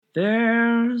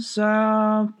There's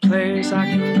a place I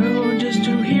can go just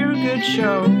to hear a good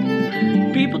show.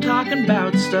 People talking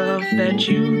about stuff that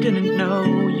you didn't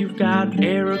know. You've got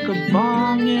Erica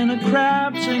Bong and a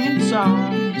crab singing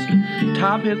songs.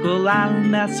 Topical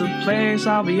Island, that's the place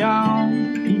I'll be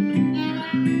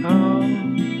on.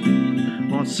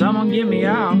 Oh, won't someone get me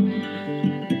out?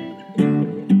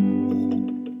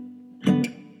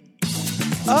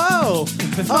 Oh,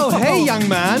 hey, young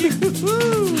man.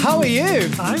 How are you?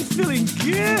 I'm feeling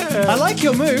good. I like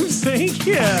your moves. Thank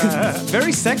you.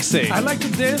 Very sexy. I like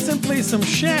to dance and play some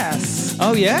chess.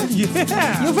 Oh, yeah?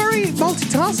 Yeah. You're very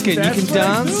multitasking. That's you can what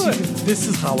I dance. do. This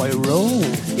is how I roll.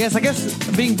 Yes, I guess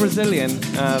being Brazilian,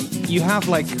 you have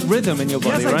like rhythm in your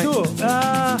body, Yes, right?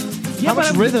 I do. How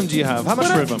much rhythm do you have? How much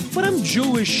rhythm? But I'm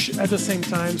Jewish at the same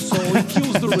time, so it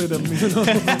kills the rhythm. You know,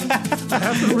 I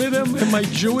have the rhythm, and my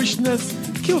Jewishness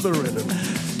kill the rhythm.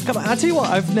 Come on, I tell you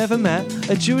what, I've never met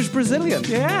a Jewish Brazilian.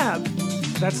 Yeah,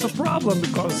 that's the problem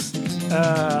because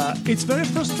it's very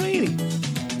frustrating.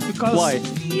 Because Why?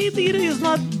 it is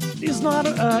not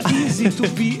easy to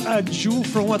be a Jew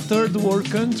from a third world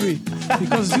country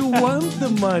because you want the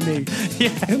money,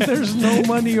 and there's no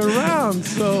money around.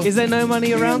 So Is there no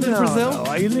money around in Brazil? No,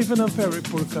 I live in a very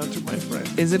poor country, my friend.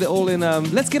 Is it all in?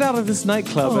 Let's get out of this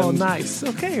nightclub. Oh, and, nice.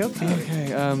 Okay. Okay.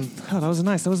 That was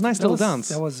nice. That was a nice little dance.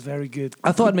 That was very good.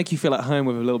 I thought I'd make you feel at home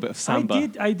with a little bit of samba.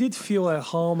 I did feel at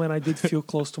home, and I did feel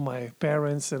close to my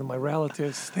parents and my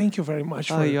relatives. Thank you very much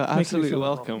for Oh, you're making me absolutely feel at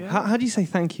home. welcome. Yeah. How do you say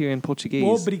thank you in Portuguese?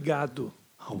 Obrigado.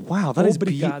 Oh, wow, that is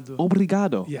Obrigado.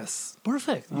 Obrigado. Yes,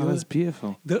 perfect. Oh, that's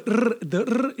beautiful. The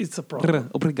r is a problem.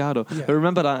 Obrigado. Yeah. But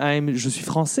remember that je suis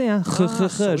français, hein? So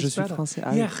Je it's suis better.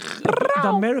 français. Yeah, the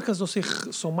Americans don't say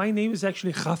so my name is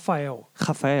actually Rafael.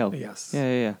 Rafael. Yes.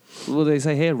 Yeah. Well, they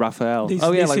say here Rafael. They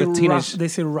Oh, yeah, say like the teenage. they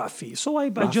say Rafi. So I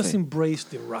just Rafi.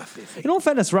 embraced the Rafi thing. In all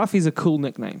fairness, Rafi's a cool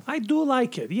nickname. I do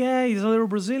like it. Yeah, he's a little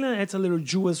Brazilian. It's a little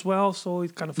Jew as well, so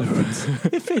it kind of fits.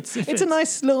 It fits. It's a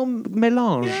nice little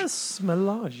melange. Yes,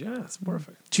 melange. Yeah, it's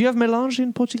perfect. Do you have melange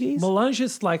in Portuguese? Melange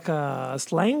is like a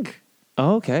slang.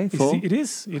 Oh, okay. For? It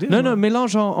is. No,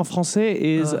 mélange en français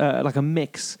is like a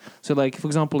mix. So, like, for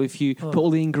example, if you put all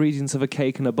the ingredients of a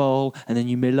cake in a bowl and then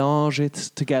you mélange it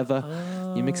together,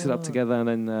 you mix it up together and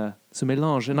then it's a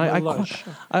mélange. And Mélange.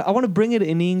 I want to bring it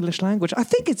in the English language. I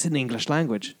think it's in English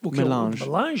language. Okay, Mélange.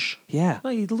 Melange. Yeah. No,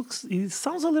 it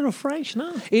sounds a little French,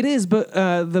 no? It is, but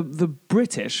the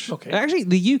British, Okay. actually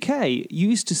the UK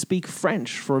used to speak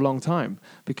French for a long time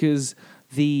because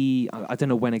I don't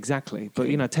know when exactly, but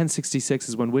 1066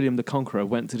 is when William the Conqueror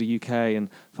went to the UK and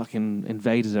fucking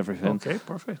invaded everything. Okay,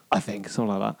 perfect. I think,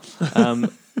 something like that.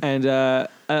 And a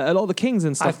lot of the kings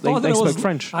and stuff, they spoke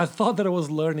French. I thought that I was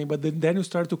learning, but then you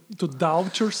start to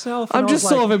doubt yourself. I'm just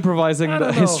sort of improvising I the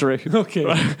don't know. history. Okay.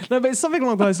 No, but it's something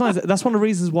along those lines. That's one of the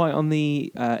reasons why on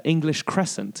the English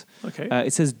crescent, Okay.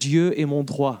 it says Dieu est mon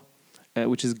droit.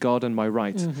 Which is God and my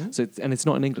right. So it's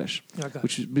not in English, Okay.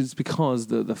 which is because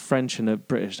the French and the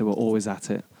British, they were always at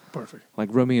it. Perfect. Like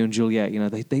Romeo and Juliet,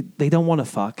 they don't want to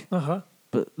fuck, Uh-huh.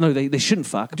 but no, they shouldn't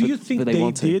fuck. Do but, you think but they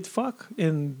want to. did fuck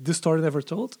in the story never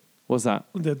told? What's that?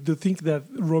 Do you think that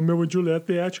Romeo and Juliet,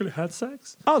 they actually had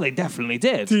sex? Oh, they definitely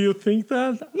did. Do you think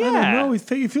that? I Yeah. don't know.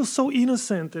 It feels so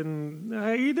innocent and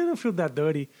it didn't feel that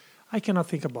dirty. I cannot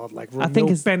think about like I think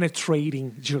Romeo it's-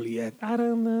 penetrating Juliet. I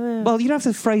don't know. Well, you don't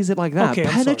have to phrase it like that. Okay,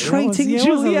 I'm sorry. Penetrating That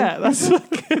was- yeah, it was a-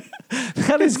 Juliet. That's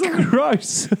that is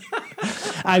gross.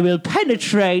 I will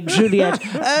penetrate Juliet.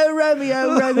 Oh,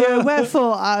 Romeo,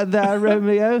 wherefore art thou,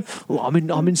 Romeo? Oh,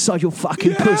 I'm inside your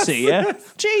fucking pussy, yeah?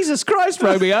 Jesus Christ,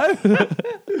 Romeo.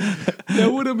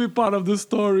 That wouldn't be part of the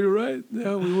story, right?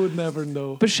 Yeah, we would never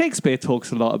know. But Shakespeare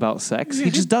talks a lot about sex.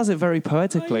 He just does it very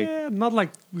poetically. Yeah, not like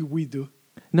we do.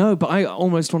 No, but I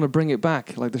almost want to bring it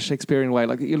back, like the Shakespearean way.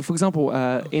 Like, for example,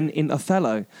 in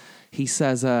Othello, he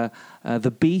says,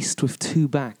 the beast with two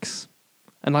backs.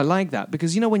 And I like that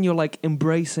because, when you're like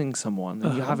embracing someone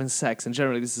and you're having sex, and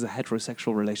generally this is a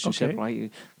heterosexual relationship, Okay.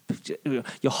 right?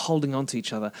 You're holding on to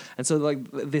each other. And so like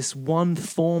this one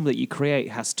form that you create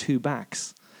has two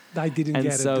backs. I didn't And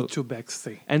get so- it, the two backs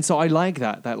thing. And so I like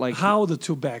that like... How the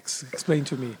two backs? Explain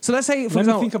to me. So let's say, for Let me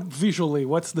example... think of visually,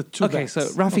 what's the two Okay, backs? so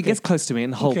Rafi gets close to me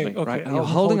and hold me, right? And you're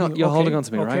holding on. You're holding on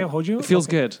to me, right? Okay, I'll hold you. It feels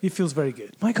Okay. good. It feels very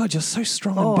good. My God, you're so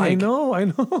strong Oh, and big. I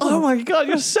know. Oh my God,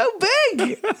 you're so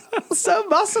big, so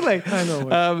muscly. I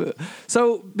know.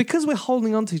 So because we're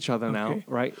holding on to each other now, Okay.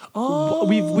 right? Oh,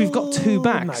 we've got two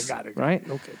backs, I got it. right?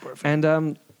 Okay,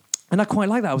 perfect. And I quite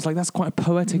like that. I was like, that's quite a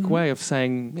poetic way of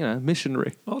saying,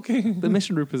 missionary, Okay. the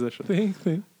missionary position.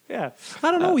 thing. Yeah.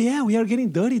 I don't know. Yeah, we are getting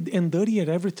dirty and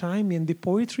dirtier every time, and the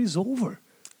poetry is over.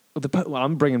 Well,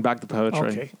 I'm bringing back the poetry.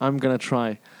 Okay. I'm gonna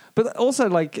try. But also,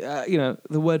 like,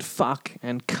 the word fuck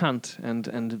and cunt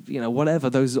and whatever,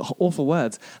 those awful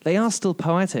words, they are still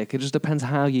poetic. It just depends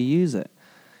how you use it.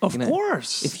 Of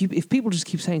course. If people just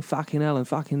keep saying fucking hell and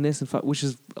fucking this and fuck, which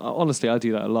is, honestly, I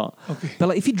do that a lot. Okay. But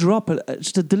like, if you drop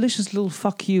just a delicious little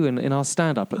fuck you in our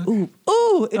stand-up, like, ooh,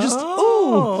 it just,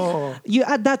 Oh. you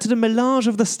add that to the melange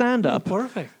of the stand-up.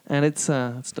 Perfect. And it's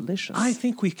delicious. I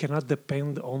think we cannot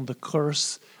depend on the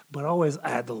curse, but always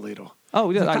add a little. Oh,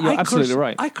 yeah, Like, you're absolutely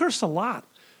right. I curse a lot,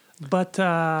 but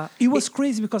it was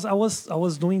crazy because I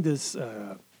was doing this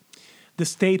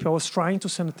tape. I was trying to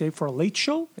send a tape for a late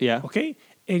show. Yeah. Okay,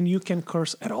 and you can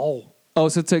curse at all. Oh,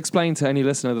 so to explain to any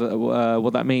listener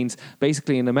what that means,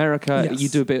 basically in America, Yes. you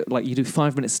do a bit like you do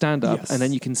 5-minute stand-up, Yes. and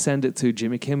then you can send it to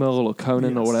Jimmy Kimmel or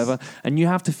Conan or Yes. whatever, and you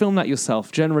have to film that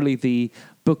yourself. Generally, the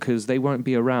bookers, they won't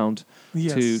be around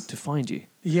Yes. to find you.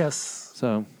 Yes,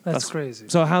 So that's crazy.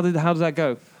 So how did that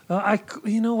go?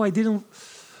 I didn't.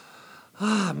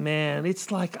 Man,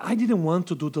 it's like I didn't want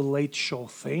to do the late show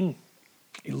thing.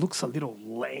 It looks a little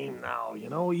lame now,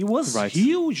 It was Right.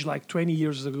 huge like 20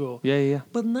 years ago. Yeah.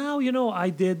 But now, I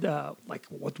did like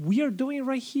what we are doing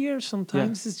right here.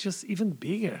 Sometimes it's just even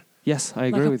bigger. Yes, I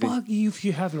agree with you. If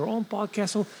you have your own podcast,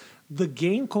 so the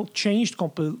game changed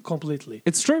completely.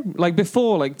 It's true. Like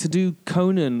before, like to do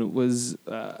Conan was.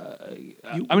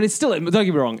 I mean, it's still. Don't get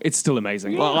me wrong. It's still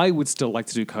amazing. Yeah. Well, I would still like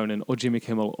to do Conan or Jimmy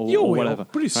Kimmel or, You or will, whatever.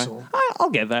 pretty right? soon. I'll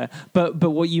get there. But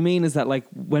what you mean is that like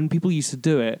when people used to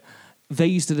do it, they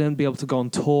used to then be able to go on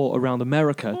tour around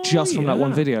America just from that one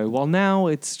yeah. video. While now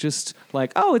it's just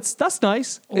like, oh, that's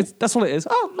nice. That's all it is.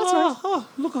 Oh, that's nice. Oh,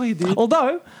 look what he did.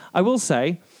 Although I will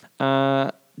say,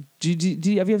 have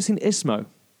you ever seen Ismo?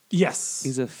 Yes.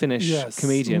 He's a Finnish Yes.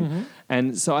 comedian. Mhm.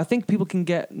 And so I think people can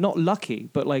get, not lucky,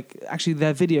 but like actually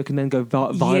their video can then go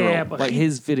viral. Yeah, but like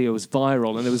his video was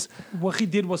viral and it was What he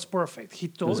did was perfect. He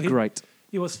told great.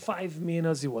 It was 5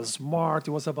 minutes. It was smart.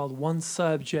 It was about one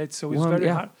subject, so it was One- very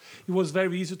yeah. hard. It was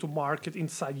very easy to market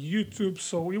inside YouTube.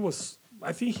 So it was.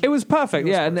 I think It was perfect,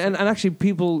 It was yeah. perfect. And actually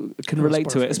people can It was relate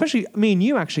to it. perfect. Especially me and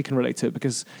you actually can relate to it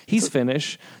because he's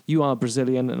Finnish, you are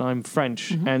Brazilian, and I'm French.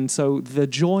 Mm-hmm. And so the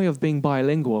joy of being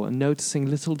bilingual and noticing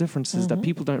little differences that Mm-hmm.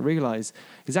 people don't realize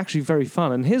is actually very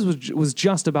fun. And his was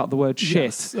just about the word shit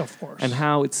Yes, of course. and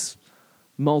how it's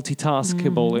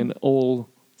multitaskable in all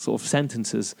sort of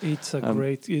sentences. It's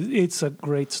a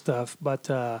great stuff.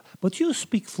 But you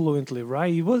speak fluently,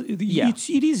 right? Yeah.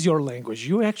 It is your language.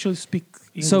 You actually speak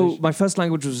English. So my first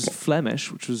language was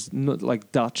Flemish, which was not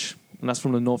like Dutch, and that's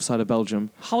from the north side of Belgium.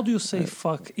 how do you say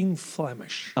fuck in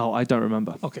Flemish? Oh, I don't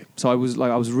remember. Okay. So I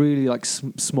was really like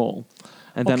small,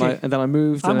 and Okay. then I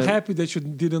moved. I'm and happy that you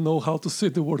didn't know how to say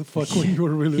the word fuck when you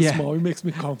were really Yeah. small. It makes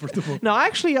me comfortable. No,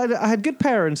 actually, I had good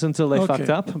parents until they Okay. fucked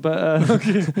up. But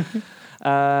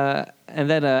and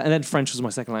then French was my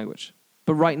second language.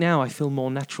 But right now, I feel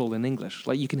more natural than English.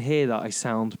 Like you can hear that I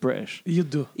sound British. You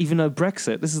do. Even though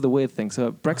Brexit, this is the weird thing.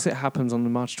 So Brexit happens on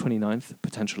March 29th,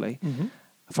 potentially. Mm-hmm.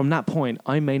 From that point,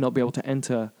 I may not be able to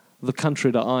enter the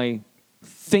country that I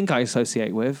think I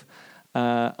associate with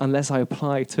unless I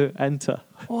apply to enter.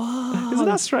 Wow. Isn't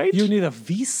that strange? You need a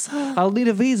visa? I'll need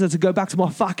a visa to go back to my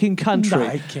fucking country,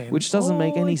 I can't. which doesn't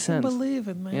make any I sense. can't believe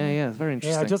it, man. Yeah, it's very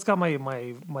interesting. Yeah, I just got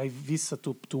my visa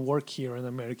to work here in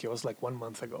America. It was like 1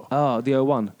 month ago. Oh, the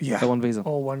O1. Yeah. The O1 visa.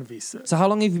 O1 visa. So how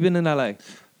long have you been in LA?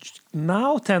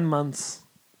 Now 10 months.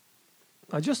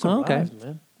 I just Oh, arrived, okay.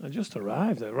 man. I just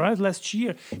arrived. I arrived last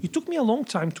year. It took me a long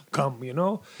time to come,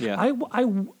 Yeah.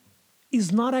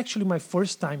 It's not actually my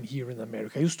first time here in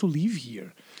America. I used to live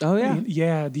here. Oh,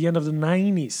 yeah? The end of the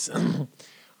 90s.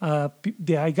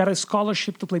 I got a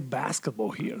scholarship to play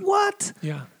basketball here. What?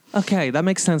 Yeah. Okay, that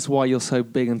makes sense why you're so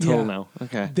big and tall Yeah. now.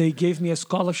 Okay. They gave me a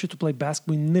scholarship to play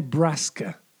basketball in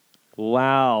Nebraska.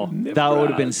 Wow. That would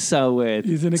have been so weird.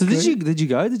 Isn't it So crazy? did you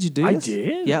go? Did you do I this?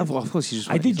 did. Yeah, well, of course you just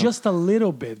I went did yourself. just a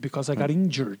little bit because I got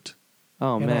injured.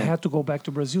 Oh, and man. I had to go back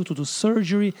to Brazil to do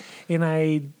surgery. And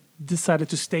I decided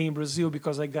to stay in Brazil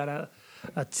because I got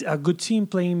a good team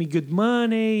paying me good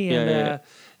money. And,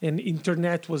 and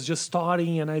internet was just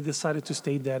starting. And I decided to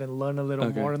stay there and learn a little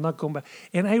Okay. more and not come back.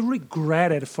 And I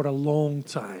regretted for a long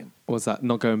time. What was that?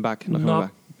 Not going back? Not coming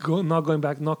back? Not going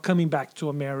back, not coming back to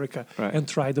America Right. and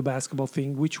try the basketball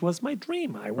thing, which was my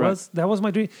dream. Right. That was my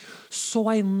dream. So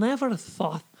I never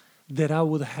thought that I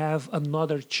would have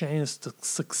another chance to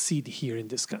succeed here in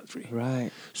this country.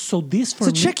 Right. So this for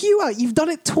So me, check you out. You've done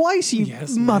it twice, you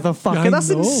Yes, man. motherfucker. I That's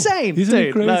know. insane. Isn't it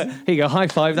Dude, crazy? no, here you go. High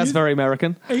five. That's very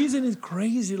American. Isn't it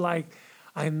crazy? Like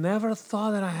I never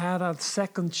thought that I had a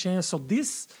second chance. So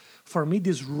this, for me,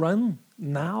 this run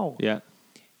now, Yeah.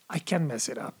 I can't mess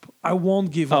it up. I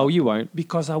won't give up. Oh, you won't.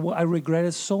 Because I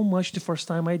regretted so much the first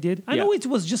time I did. I Yeah. know it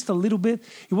was just a little bit.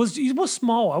 It was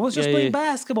small. I was just Yeah, playing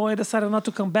yeah. basketball. I decided not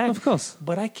to come back. Of course.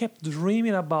 But I kept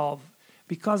dreaming about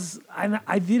because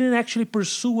I didn't actually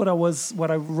pursue what I was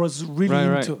really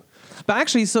Right. into. But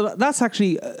actually, so that's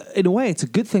actually, in a way, it's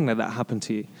a good thing that happened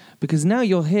to you. Because now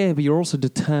you're here, but you're also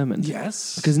determined.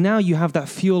 Yes. Because now you have that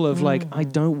fuel of like, I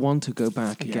don't want to go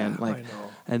back again. Yeah, Like, I know.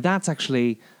 and that's actually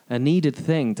a needed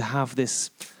thing to have this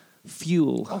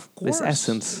fuel, Of course. this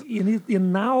essence.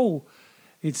 And now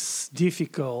it's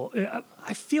difficult.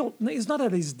 I feel it's not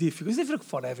that it's difficult. It's difficult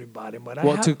for everybody.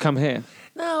 But To come here?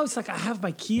 no, it's like I have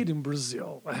my kid in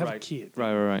Brazil. I have a kid.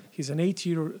 Right. He's an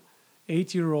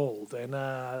 8-year-old, and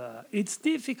it's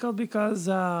difficult because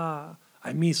I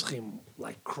miss him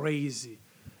like crazy,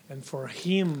 and for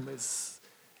him it's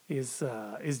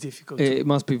difficult. It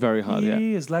must be very hard, yeah.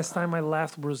 He is. Last time I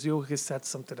left Brazil, he said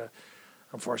something that,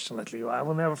 unfortunately, I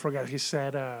will never forget. He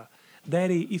said,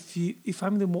 "Daddy, if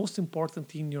I'm the most important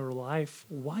thing in your life,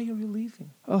 why are you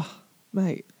leaving? Oh,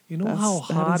 mate. You know how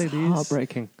hard it is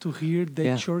heartbreaking. to hear that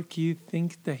Yeah. your kid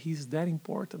thinks that he's that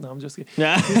important." No, I'm just kidding.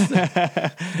 Yeah.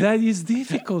 That is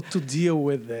difficult to deal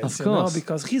with this, Of course.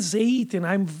 because he's 8 and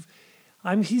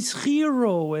I'm his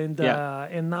hero, and Yeah.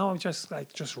 and now I'm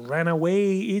just ran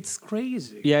away. It's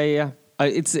crazy. Yeah.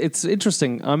 It's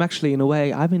interesting. I'm in a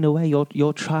way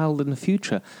your child in the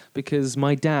future, because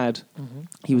my dad,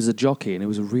 he was a jockey, and he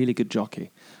was a really good jockey.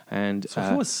 And So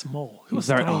he was small. He was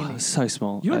very, tiny. so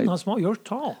small. You're not small. You're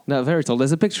tall. No, very tall.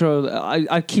 There's a picture of,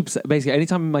 I keep, basically,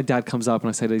 anytime my dad comes up and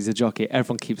I say that he's a jockey,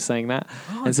 everyone keeps saying that.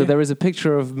 And so okay. there is a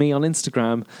picture of me on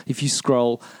Instagram, if you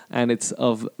scroll, and it's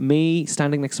of me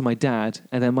standing next to my dad,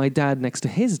 and then my dad next to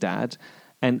his dad,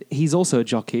 and he's also a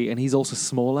jockey, and he's also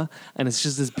smaller, and it's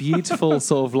just this beautiful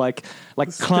sort of like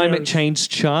climate change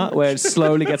chart where it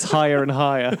slowly gets higher and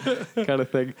higher, kind of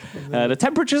thing. The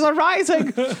temperatures are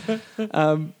rising.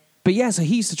 But yeah, so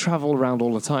he used to travel around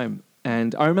all the time,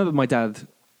 and I remember my dad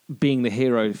being the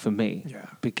hero for me, Yeah.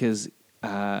 because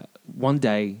one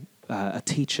day a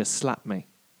teacher slapped me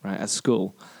at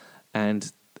school,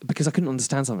 and because I couldn't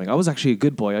understand something. I was actually a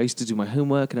good boy. I used to do my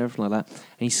homework and everything like that.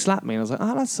 And he slapped me, and I was like,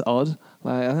 "Oh, that's odd.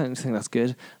 Like, I don't think that's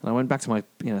good." And I went back to my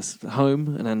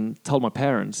home and then told my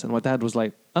parents. And my dad was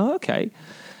like, "Oh, okay."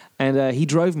 And he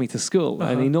drove me to school.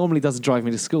 And he normally doesn't drive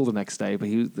me to school the next day, but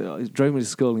he drove me to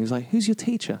school, and he was like, "Who's your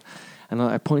teacher?" And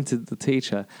I pointed at the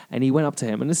teacher, and he went up to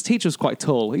him. And this teacher was quite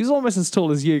tall. He was almost as tall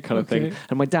as you, kind of thing.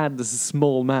 And my dad is a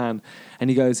small man. And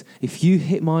he goes, "If you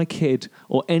hit my kid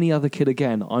or any other kid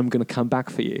again, I'm going to come back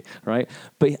for you," right?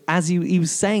 But as he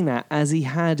was saying that, as he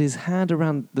had his hand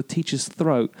around the teacher's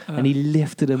throat, and he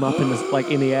lifted him up in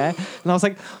the air. And I was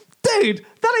like, "Dude,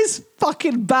 that is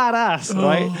fucking badass,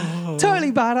 right?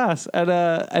 Totally badass."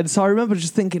 And so I remember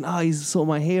just thinking, "Oh, he's sort of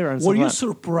my hero." And Were you like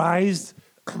surprised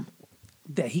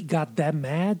that he got that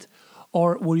mad,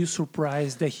 or were you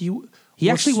surprised that he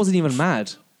actually wasn't even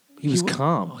mad. He was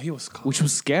calm. Oh, he was calm. Which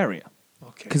was scarier.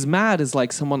 Okay. Because mad is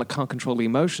like someone that can't control the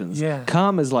emotions. Yeah.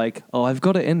 Calm is like, "Oh, I've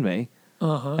got it in me,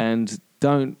 and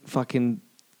don't fucking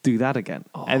do that again."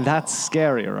 And that's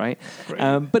scarier, right?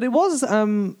 But it was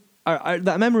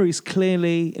that memory is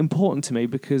clearly important to me,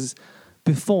 because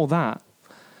before that,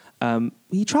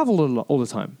 he traveled a lot all the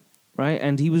time, right?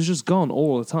 And he was just gone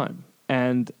all the time,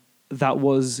 and that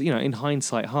was, in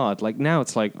hindsight, hard. Like now,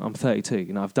 it's like I'm 32.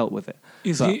 I've dealt with it.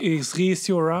 Is he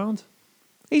still around?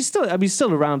 He's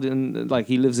still around, in like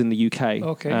he lives in the UK.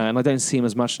 Okay. And I don't see him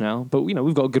as much now. But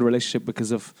we've got a good relationship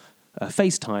because of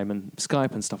FaceTime and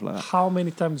Skype and stuff like that. How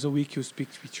many times a week you speak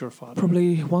with your father?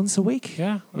 Probably once a week.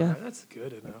 Yeah. Yeah. Alright, that's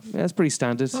good enough. Yeah, it's pretty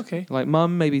standard. Okay. Like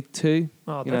mum, maybe 2.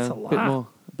 Oh, that's a lot.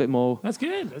 A bit more. That's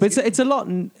good. But it's a lot.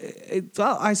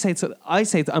 I say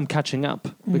I'm catching up,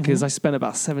 because I spent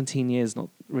about 17 years not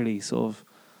really sort of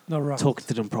no, right. talking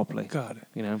to them properly. Got it.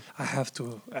 I have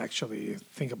to actually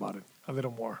think about it a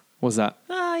little more. What's that?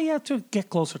 Yeah, to get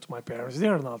closer to my parents.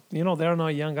 They're not, they're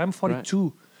not young. I'm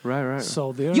 42. Right.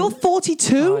 So they're. You're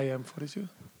 42? I am 42.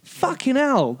 Fucking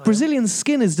hell. Brazilian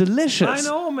skin is delicious. I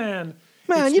know, man.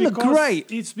 Man, It's you look because- great.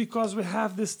 It's because we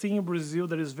have this thing in Brazil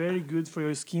that is very good for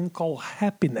your skin called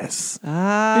happiness.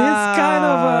 Ah. It's kind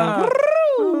of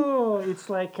it's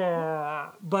like,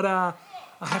 but I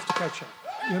have to catch up.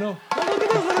 Look at this.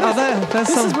 Oh, there's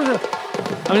This some. is Brazil.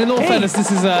 I mean, in all Hey. fairness,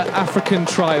 this is an African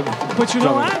tribe. But you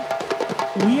know drumming.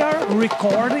 what? We are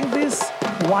recording this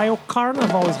while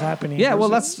Carnival is happening. in Yeah, well,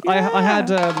 Brazil. I had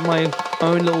my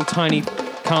own little tiny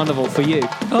carnival for you.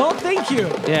 Oh, thank you.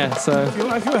 Yeah, so.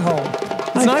 I feel at home.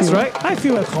 It's nice, right? I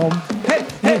feel at home. Hey.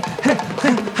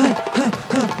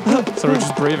 So we're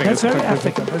just breathing. That's very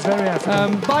African. That's very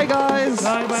African. Bye, guys.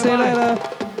 Bye, bye, See you bye.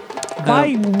 later.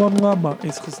 Bye, Mama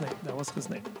is his name. That was his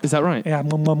name. Is that right? Yeah,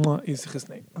 Mama is his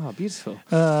name. Oh, beautiful.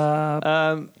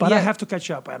 But yeah. I have to catch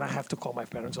up, and I have to call my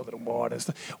parents a little more. And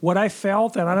stuff. What I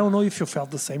felt, and I don't know if you felt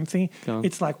the same thing. Go on.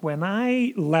 It's like when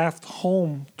I left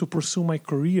home to pursue my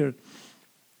career,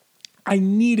 I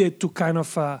needed to kind of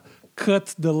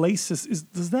cut the laces.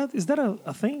 Is that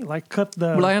a thing? Like cut the.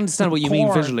 Well, I understand the what you mean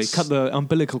cords. visually. Cut the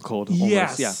umbilical cord. Almost.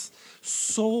 Yes. Yeah.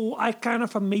 So I kind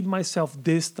of made myself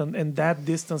distant, and that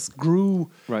distance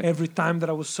grew Right. every time that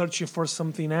I was searching for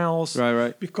something else.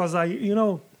 Right. Because I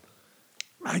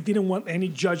didn't want any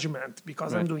judgment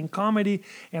because I'm Right. doing comedy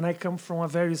and I come from a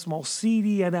very small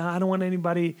city and I don't want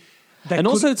anybody that And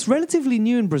could- also, it's relatively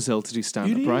new in Brazil to do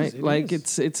stand-up, It is, right? it Like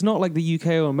is. it's not like the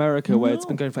UK or America where it's No.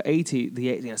 been going for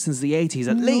since the 80s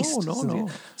at least. No.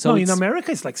 So in it's-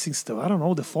 America it's like since the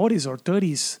 40s or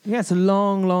 30s. yeah, it's a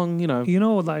long,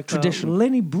 Like Tradition.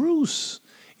 Lenny Bruce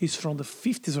is from the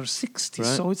 50s or 60s,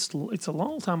 Right. so it's a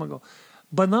long time ago.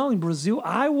 But now in Brazil,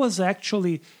 I was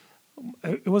actually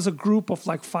it was a group of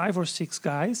like 5 or 6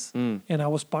 guys, Mm. and I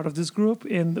was part of this group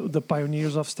and the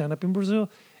pioneers of stand-up in Brazil.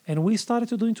 And we started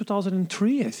to do in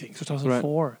 2003, I think,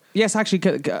 2004. Yes, actually,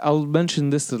 I'll mention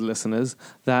this to the listeners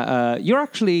that you're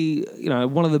actually,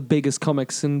 one of the biggest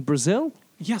comics in Brazil.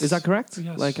 Yes. Is that correct?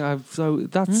 Yes. So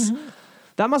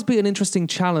that must be an interesting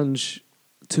challenge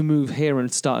to move here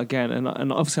and start again.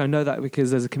 And obviously, I know that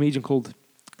because there's a comedian called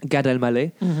Gad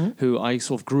Elmaleh, who I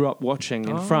sort of grew up watching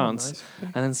in France,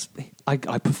 nice. and then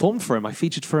I performed for him. I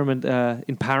featured for him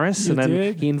in Paris, You and then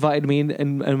did? he invited me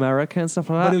in America and stuff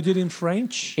like that. But you did in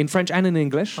French? In French and in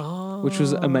English, which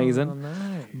was amazing.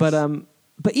 Nice.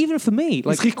 But even for me,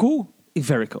 like Is he cool?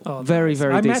 very cool, Oh, very nice.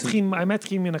 very I decent. met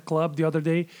him in a club the other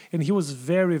day, and he was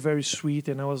very, very sweet.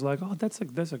 And I was like, "Oh, that's a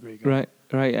great guy."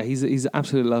 Right. Yeah, he's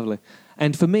absolutely lovely.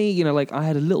 And for me, like I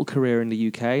had a little career in the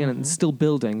UK, and it's still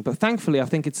building. But thankfully, I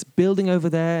think it's building over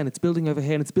there, and it's building over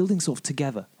here, and it's building sort of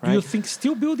together. Do Right? you think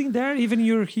still building there, even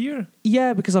you're here?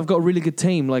 Yeah, because I've got a really good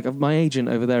team. Like my agent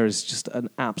over there is just an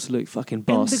absolute fucking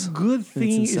boss. And the good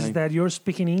thing is insane. that you're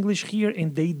speaking English here,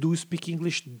 and they do speak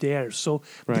English there. So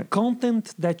the Right. content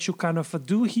that you kind of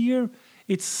do here,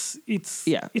 it's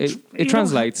Yeah, you it know,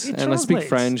 translates, it and I speak translates.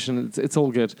 French, and it's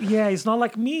all good. Yeah, it's not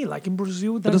like me. Like in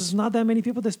Brazil, it's- there's not that many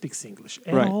people that speaks English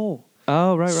at Right. all.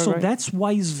 Oh, right. So that's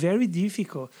why it's very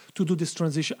difficult to do this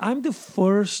transition. I'm the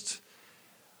first.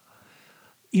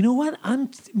 You know what?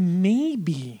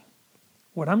 Maybe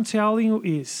what I'm telling you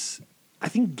is, I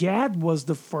think Gad was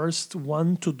the first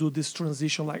one to do this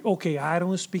transition. Like, okay, I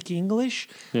don't speak English.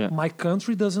 Yeah. My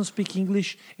country doesn't speak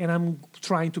English, and I'm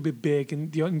trying to be big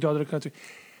in the other country.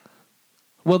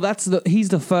 Well, he's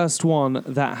the first one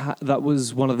that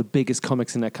was one of the biggest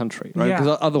comics in their country, right? Yeah.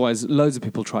 Because otherwise, loads of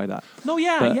people try that. No,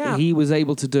 yeah, But yeah. he was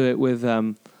able to do it with.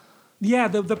 Yeah,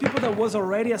 the people that was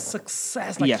already a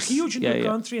success, like Yes. huge in Yeah, the yeah.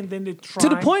 country, and then they tried. To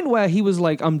the point where he was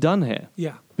like, "I'm done here,"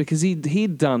 Yeah. because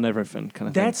he'd done everything, kind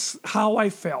of That's how I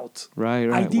felt. thing. Right.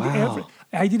 Wow.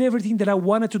 I did everything that I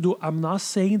wanted to do. I'm not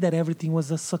saying that everything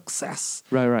was a success.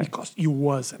 Right. Because it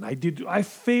wasn't. I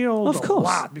failed Of course. a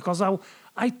lot because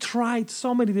I tried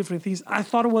so many different things. I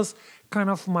thought it was kind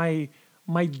of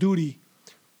my duty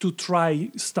to try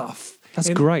stuff. That's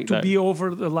and great, to though. be over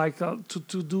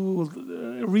to do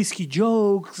risky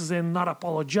jokes and not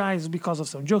apologize because of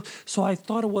some jokes. So I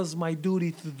thought it was my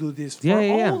duty to do this for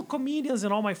all comedians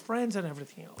and all my friends and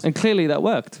everything else. And clearly that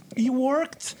worked. It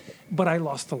worked, but I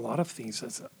lost a lot of things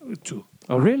too.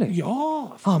 Oh, really? Yeah.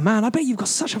 Oh man, I bet you've got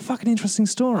such a fucking interesting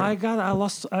story. I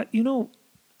lost.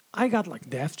 I got like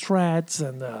death threats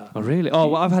and Oh really? Oh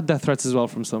well, I've had death threats as well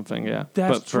from something. Yeah.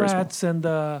 death But very small. threats and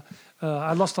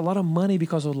I lost a lot of money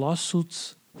because of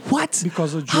lawsuits. What?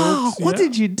 Because of Oh, jokes. what yeah.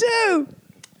 did you do?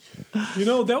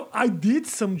 I did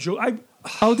some jokes.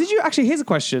 Oh, did you actually? Here's a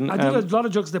question. I did a lot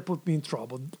of jokes that put me in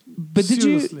trouble. But did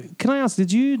Seriously. you? Can I ask?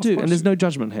 Did you do? course And there's you- no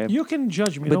judgment here. You can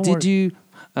judge me. But don't did worry.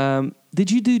 you? Did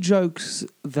you do jokes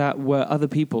that were other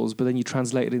people's, but then you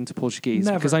translated into Portuguese?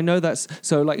 Never. Because I know that's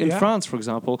so. Like in Yeah. France, for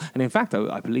example, and in fact,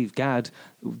 I believe Gad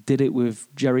did it with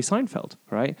Jerry Seinfeld,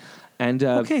 right? And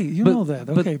Okay, you but- know that.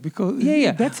 but- Okay, because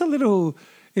yeah. that's a little.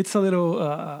 It's a little.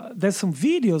 There's some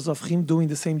videos of him doing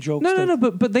the same jokes. No.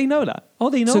 But they know that. Oh,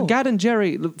 they know. So Gad and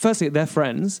Jerry, firstly, they're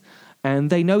friends, and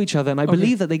they know each other, and I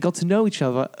believe that they got to know each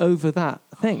other over that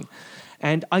thing.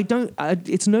 And I don't.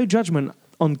 It's no judgment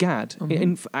on Gad.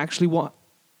 Actually, what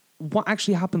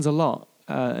actually happens a lot,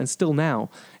 and still now,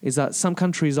 is that some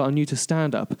countries that are new to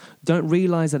stand up don't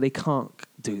realize that they can't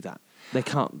do that. They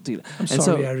can't do that. I'm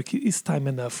sorry, Eric. It's time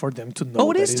enough for them to know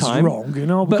Oh, it that is it's time. wrong. You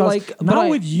know, But because like- but now I-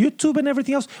 with YouTube and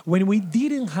everything else, when we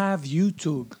didn't have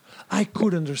YouTube, I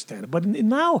could understand. But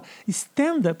now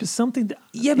stand-up is something that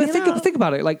Yeah, but you think know, think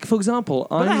about it. Like, for example,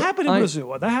 But that happened in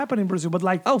Brazil. That happened in Brazil. But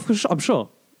like, Oh, for sure, I'm sure.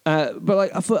 But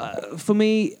like for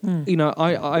me, you know,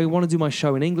 I want to do my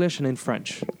show in English and in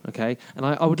French, okay? And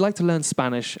I would like to learn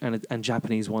Spanish and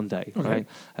Japanese one day, right?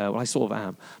 Well, I sort of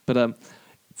am. But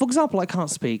for example, I can't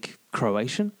speak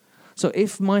Croatian. So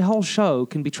if my whole show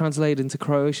can be translated into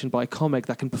Croatian by a comic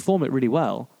that can perform it really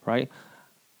well, right?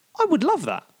 I would love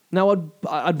that. Now,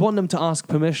 I'd want them to ask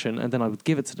permission, and then I would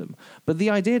give it to them. But the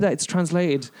idea that it's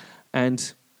translated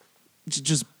and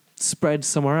just spread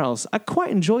somewhere else, I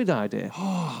quite enjoy the idea.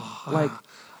 Like,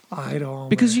 I don't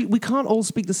because we can't all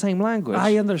speak the same language.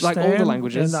 I understand, like all the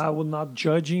languages. and I will not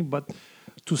judging, but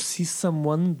to see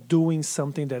someone doing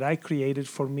something that I created,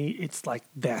 for me, it's like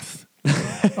death.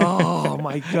 Oh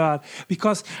my God.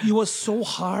 Because it was so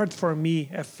hard for me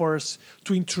at first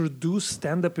to introduce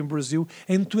stand-up in Brazil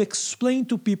and to explain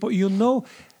to people, you know,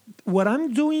 what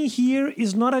I'm doing here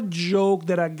is not a joke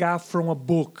that I got from a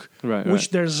book, Right, which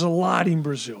right. there's a lot in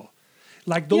Brazil.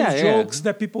 Like those Yeah, yeah. jokes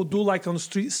that people do like on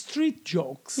street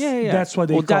jokes. yeah. That's what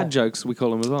they or call dad jokes, we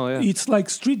call them as well, yeah. It's like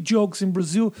street jokes in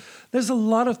Brazil. There's a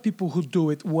lot of people who do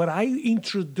it. What I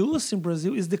introduce in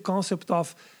Brazil is the concept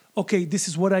of, okay, this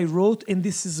is what I wrote and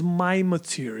this is my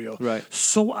material. Right.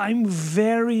 So I'm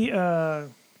very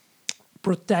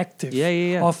protective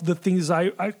Yeah. of the things.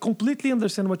 I completely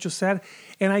understand what you said.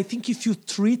 And I think if you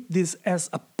treat this as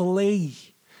a play,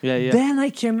 Yeah. then I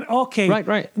can, okay.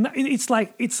 Right. It's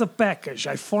like, it's a package.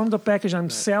 I formed a package. I'm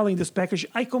selling this package.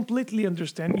 I completely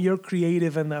understand. You're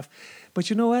creative enough. But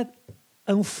you know what?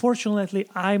 Unfortunately,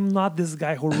 I'm not this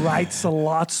guy who writes a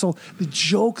lot. So the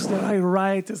jokes that I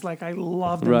write is like, I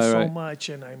love them so Right. much.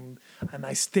 And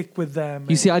I stick with them.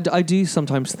 You see, I do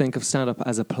sometimes think of stand-up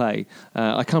as a play.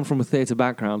 I come from a theatre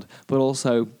background, but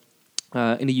also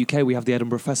in the UK we have the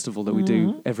Edinburgh Festival that we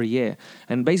do every year.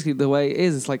 And basically the way it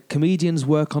is, it's like comedians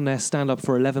work on their stand-up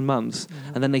for 11 months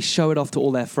and then they show it off to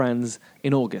all their friends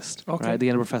in August, right, at the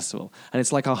Edinburgh Festival. And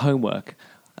it's like our homework,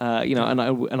 you know, and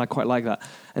I quite like that.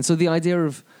 And so the idea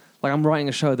of, like, I'm writing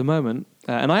a show at the moment,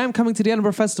 and I am coming to the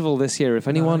Edinburgh Festival this year if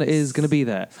anyone is going to be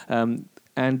there.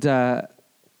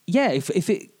 Yeah,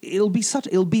 it'll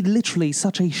be literally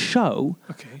such a show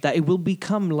that it will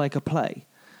become like a play.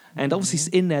 And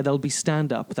obviously in there, there'll be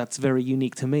stand-up that's very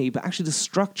unique to me. But actually the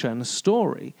structure and the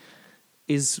story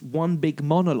is one big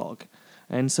monologue.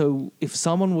 And so if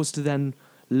someone was to then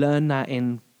learn that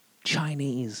in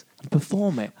Chinese and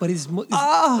perform it, But it's that'd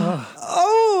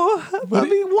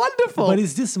be wonderful. But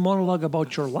is this monologue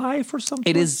about your life or something?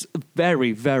 It is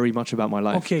very, very much about my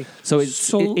life. Okay, So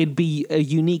so- it'd be a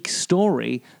unique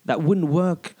story that wouldn't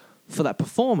work for that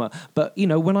performer. But, you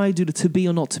know, when I do the to be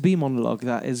or not to be monologue,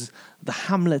 that is the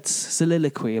Hamlet's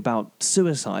soliloquy about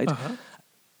suicide,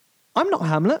 I'm not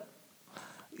Hamlet.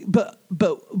 But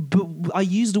I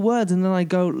use the words and then I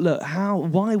go, look,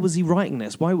 why was he writing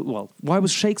this? Why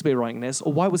was Shakespeare writing this?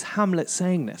 Or why was Hamlet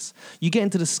saying this? You get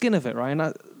into the skin of it, right?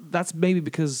 And that's maybe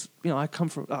because, you know,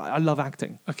 I love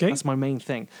acting. Okay. That's my main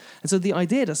thing. And so the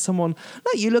idea that someone,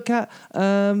 like, you look at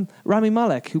Rami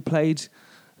Malek, who played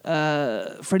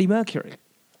Freddie Mercury.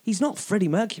 He's not Freddie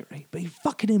Mercury, but he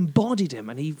fucking embodied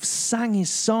him and he sang his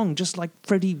song just like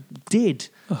Freddie did,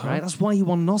 right? That's why he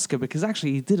won an Oscar, because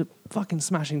actually he did a fucking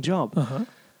smashing job.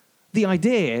 The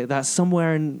idea that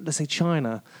somewhere in, let's say,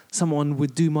 China, someone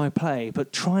would do my play,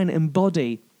 but try and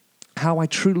embody how I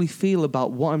truly feel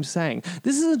about what I'm saying.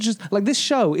 This isn't just, like, this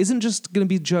show isn't just going to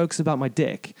be jokes about my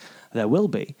dick. There will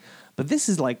be. But this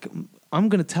is like, I'm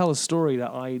going to tell a story that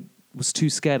I was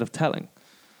too scared of telling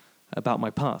about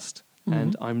my past.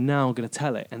 And I'm now going to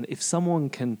tell it. And if someone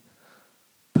can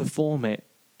perform it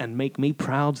and make me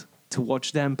proud to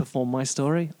watch them perform my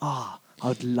story, I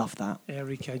would love that.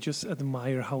 Eric, I just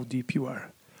admire how deep you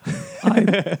are.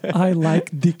 I like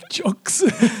dick jokes.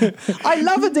 I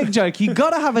love a dick joke. You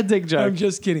got to have a dick joke. I'm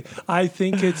just kidding. I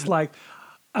think it's like,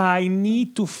 I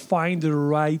need to find the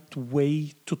right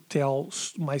way to tell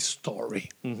my story.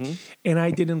 And I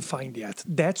didn't find yet.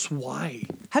 That's why.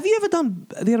 Have you ever done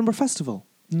the Edinburgh Festival?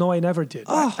 No, I never did.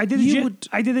 Oh, I did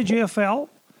I did a JFL.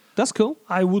 That's cool.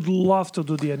 I would love to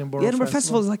do the Edinburgh The Edinburgh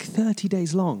Festival is like 30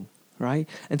 days long, right?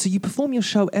 And so you perform your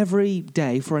show every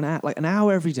day for an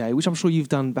hour every day, which I'm sure you've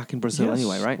done back in Brazil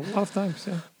anyway, right? A lot of times,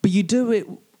 yeah. But you do it,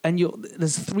 and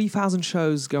there's 3,000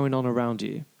 shows going on around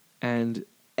you, and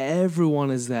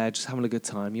everyone is there just having a good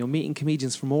time. You're meeting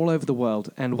comedians from all over the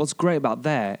world, and what's great about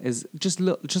there is just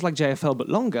like JFL, but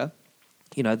longer.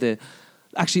 You know,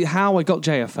 Actually, how I got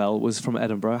JFL was from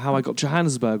Edinburgh. How I got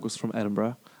Johannesburg was from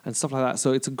Edinburgh, and stuff like that.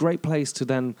 So it's a great place to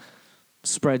then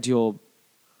spread your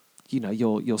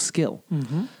skill.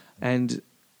 Mm-hmm. And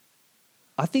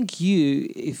I think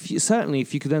if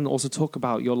you could then also talk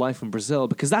about your life in Brazil,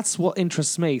 because that's what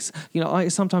interests me.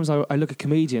 Sometimes I look at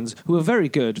comedians who are very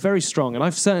good, very strong, and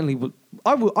I've certainly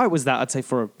I was that, I'd say,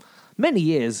 for many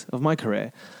years of my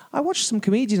career. I watch some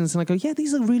comedians and I go, yeah,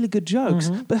 these are really good jokes,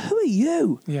 but who are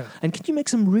you? Yeah. And can you make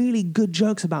some really good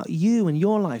jokes about you and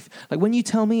your life? Like when you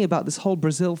tell me about this whole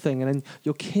Brazil thing and then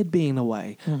your kid being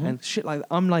away and shit like that,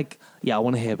 I'm like, yeah, I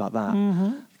want to hear about that.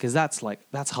 Because that's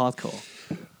hardcore.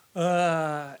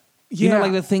 Yeah. You know,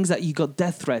 like the things that you got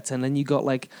death threats and then you got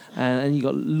and you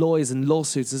got lawyers and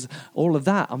lawsuits, all of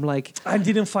that. I'm like, I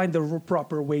didn't find the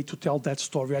proper way to tell that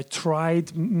story. I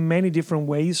tried many different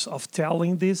ways of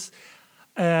telling this.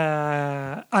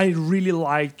 I really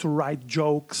like to write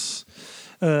jokes.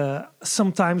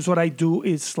 Sometimes what I do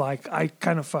is like I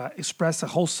kind of express a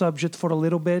whole subject for a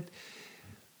little bit.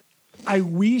 I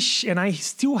wish, and I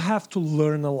still have to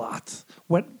learn a lot.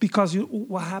 Because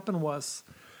what happened was,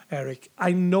 Eric,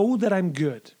 I know that I'm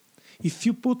good. If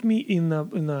you put me in a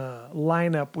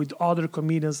lineup with other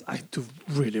comedians, I do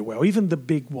really well, even the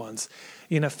big ones,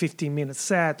 in a 15-minute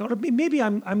set. Or maybe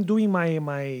I'm doing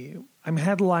I'm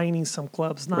headlining some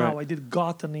clubs now. Right. I did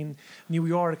Gotham in New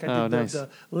York. I did nice. the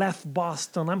Left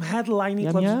Boston. I'm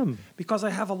headlining clubs yum. because I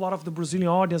have a lot of the Brazilian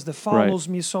audience that follows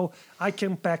me, so I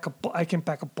can pack a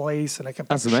place and I can pack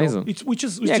That's a show. amazing. Which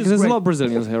is because there's a great. lot of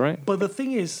Brazilians here, right? But the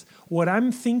thing is, what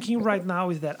I'm thinking right now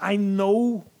is that I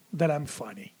know that I'm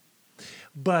funny.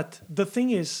 But the thing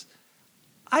is,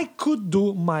 I could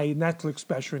do my Netflix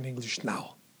special in English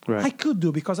now. Right. I could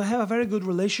do because I have a very good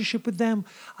relationship with them.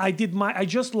 I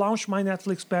just launched my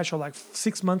Netflix special like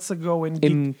 6 months ago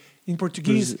in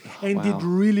Portuguese and did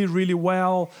really, really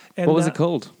well. And what was it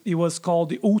called? It was called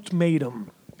The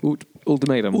Ultimatum.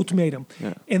 Ultimatum. Ultimatum.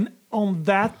 Yeah. And on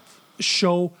that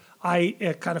show,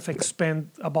 I kind of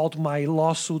expand about my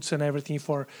lawsuits and everything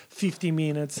for 50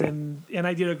 minutes, and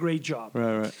I did a great job.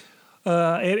 Right.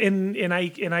 And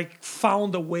I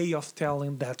found a way of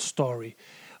telling that story.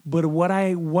 But what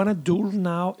I want to do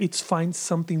now is find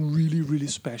something really, really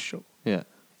special. Yeah.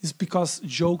 It's because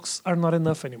jokes are not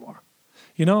enough anymore.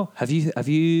 You know? Have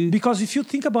you? Because if you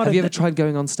think about Have you ever tried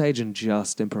going on stage and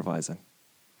just improvising?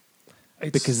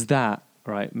 Because that,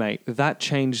 right, mate, that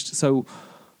changed. So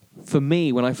for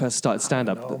me, when I first started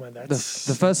stand-up,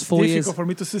 the first 4 years... difficult for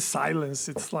me to see silence.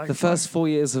 It's like... The first 4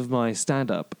 years of my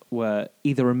stand-up were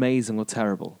either amazing or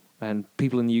terrible. And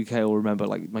people in the UK will remember,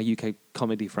 like, my UK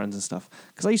comedy friends and stuff.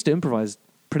 Because I used to improvise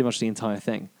pretty much the entire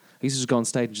thing. I used to just go on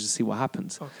stage and just see what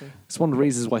happens. Okay. It's one of the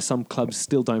reasons why some clubs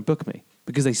still don't book me.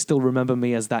 Because they still remember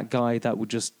me as that guy that would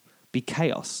just be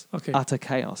chaos. Okay. Utter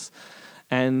chaos.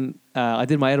 And I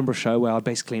did my Edinburgh show where I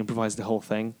basically improvised the whole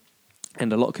thing.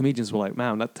 And a lot of comedians were like,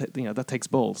 man, that takes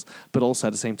balls. But also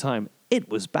at the same time, it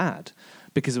was bad.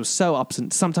 Because it was so ups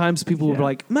and sometimes people would be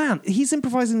like, man, he's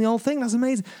improvising the whole thing. That's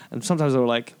amazing. And sometimes they were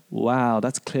like, wow,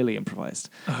 that's clearly improvised.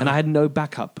 And I had no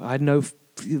backup. I had no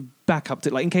backup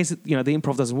to, like, in case the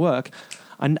improv doesn't work.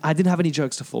 And I didn't have any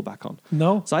jokes to fall back on.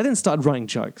 No. So I then started writing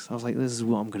jokes. I was like, this is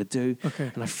what I'm going to do. Okay.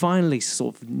 And I finally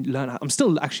sort of learned. I'm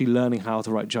still actually learning how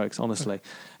to write jokes, honestly,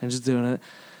 and just doing it.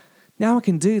 Now I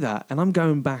can do that, and I'm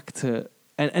going back to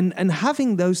and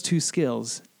having those two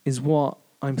skills is what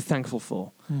I'm thankful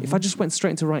for. Mm-hmm. If I just went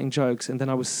straight into writing jokes and then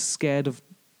I was scared of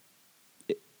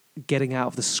getting out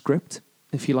of the script,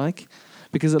 if you like,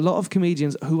 because a lot of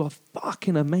comedians who are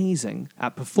fucking amazing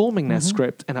at performing their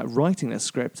script and at writing their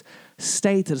script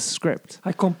stay to the script.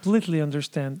 I completely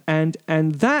understand. And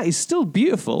that is still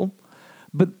beautiful,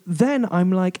 but then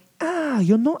I'm like,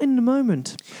 you're not in the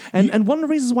moment. And one of the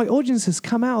reasons why audiences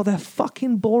come out of their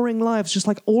fucking boring lives, just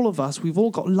like all of us, we've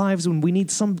all got lives when we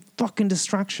need some fucking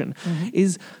distraction,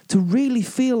 is to really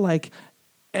feel like,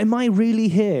 am I really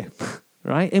here?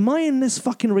 Right? Am I in this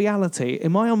fucking reality?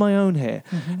 Am I on my own here?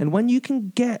 And when you can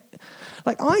get...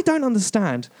 Like, I don't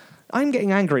understand. I'm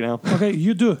getting angry now. Okay,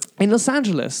 you do. In Los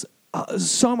Angeles,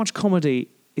 so much comedy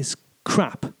is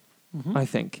crap, I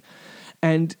think.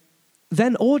 And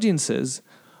then audiences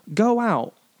go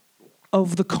out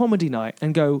of the comedy night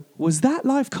and go, was that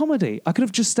live comedy? I could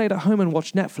have just stayed at home and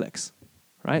watched Netflix,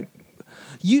 right?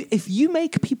 If you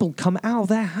make people come out of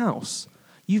their house,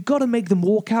 you've got to make them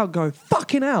walk out go,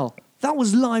 fucking hell, that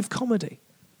was live comedy.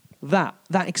 That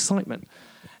excitement.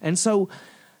 And so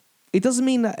it doesn't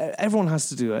mean that everyone has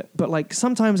to do it, but like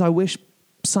sometimes I wish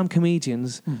some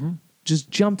comedians just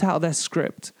jumped out of their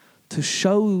script to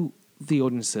show the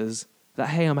audiences that,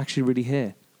 hey, I'm actually really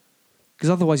here. Because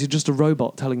otherwise you're just a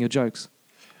robot telling your jokes.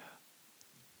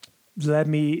 let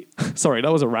me. Sorry,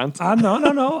 that was a rant.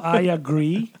 No. I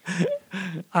agree.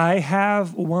 I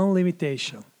have one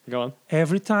limitation. Go on.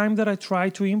 Every time that I try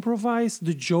to improvise,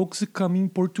 the jokes come in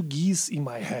Portuguese in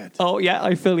my head. Oh, yeah,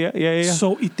 I feel you. Yeah.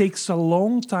 So it takes a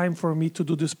long time for me to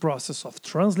do this process of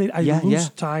translate. I lose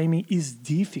timing. Is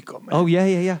difficult, man. Oh,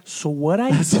 yeah. So what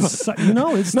it's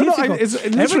difficult.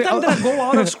 Every time that I go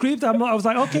out of script, I was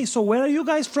like, okay, so where are you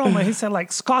guys from? And he said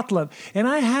like Scotland, and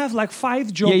I have like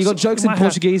 5 jokes. Yeah, you got jokes in my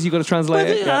Portuguese. You got to translate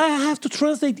But it. Yeah. I have to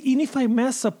translate. And if I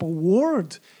mess up a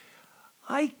word,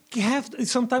 I have.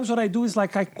 Sometimes what I do is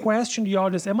like I question the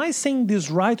audience. Am I saying this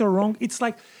right or wrong? It's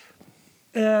like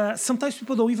sometimes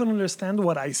people don't even understand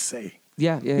what I say.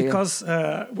 Yeah. Because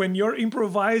when you're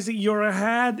improvising, your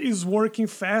head is working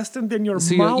fast, and then your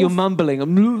So mouth. you're mumbling.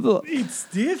 It's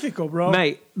difficult, bro.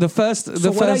 Mate, what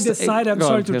I decided, I'm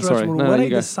sorry to interrupt you. What I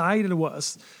decided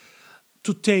was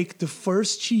to take the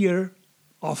first year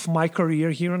of my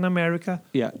career here in America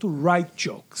to write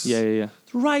jokes. Yeah.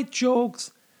 To write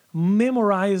jokes,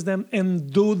 memorize them,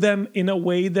 and do them in a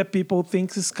way that people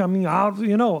think is coming out,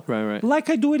 Right. like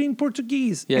I do it in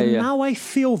Portuguese. And now I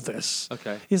feel this.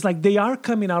 Okay. It's like they are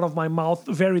coming out of my mouth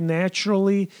very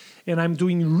naturally, and I'm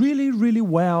doing really, really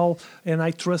well, and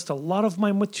I trust a lot of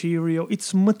my material.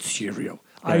 It's material.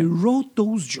 Right. I wrote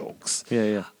those jokes.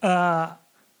 Yeah.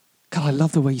 God, I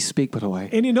love the way you speak, by the way.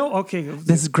 And okay.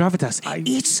 There's gravitas.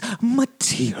 It's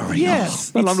material.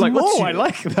 Yes. And I'm like, material. I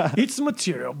like that. It's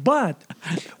material. But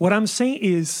what I'm saying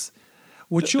is,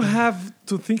 what you have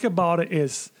to think about it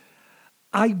is,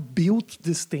 I built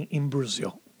this thing in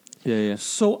Brazil. Yeah.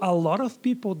 So a lot of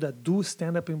people that do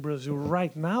stand-up in Brazil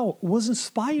right now was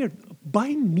inspired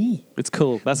by me. It's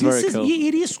cool. That's very cool.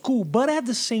 It is cool. But at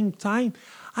the same time,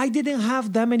 I didn't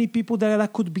have that many people that I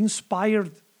could be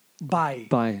inspired by.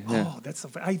 Yeah.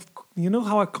 Oh, you know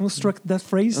how I construct that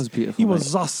phrase? That was beautiful. It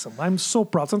was awesome. I'm so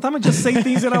proud. Sometimes I just say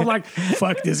things and I'm like,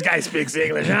 fuck, this guy speaks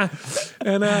English, huh?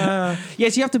 And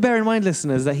yes, you have to bear in mind,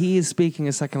 listeners, that he is speaking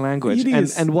a second language. It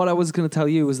is. And what I was going to tell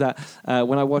you was that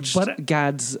when I watched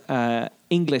Gad's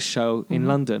English show in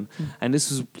London, and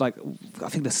this was like, I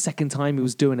think the second time he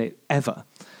was doing it ever,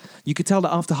 you could tell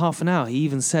that after half an hour, he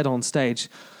even said on stage,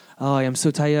 I am so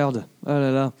tired.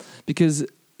 Because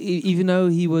even though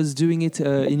he was doing it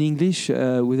in English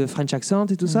with a French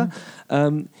accent et tout ça,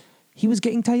 he was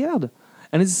getting tired.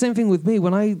 And it's the same thing with me.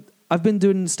 When I've been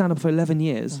doing stand-up for 11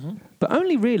 years, but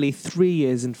only really 3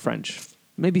 years in French,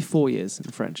 maybe 4 years in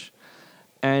French.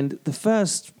 And the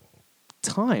first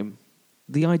time,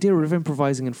 the idea of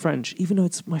improvising in French, even though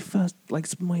it's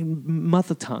it's my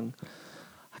mother tongue,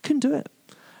 I couldn't do it.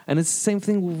 And it's the same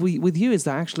thing with you, is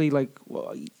that actually,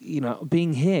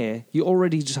 being here, you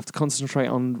already just have to concentrate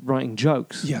on writing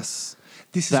jokes. yes,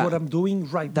 this is what I'm doing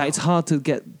right now. That it's hard to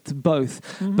get to both.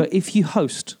 But if you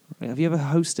host, have you ever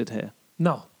hosted here?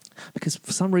 No. Because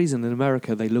for some reason in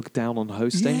America, they look down on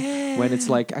hosting when it's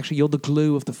like, actually, you're the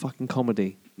glue of the fucking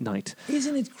comedy night.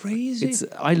 Isn't it crazy?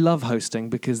 I love hosting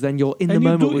because then you're in the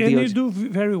moment with the audience. And you do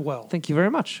very well. Thank you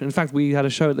very much. In fact, we had a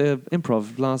show at the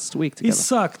Improv last week together. It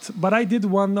sucked, but I did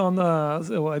one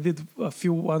I did a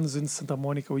few ones in Santa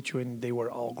Monica with you, and they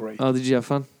were all great. Oh, did you have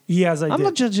fun? Yes, I did. I'm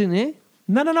not judging you.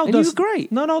 No. And you were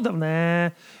great. No. Nah.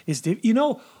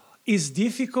 It's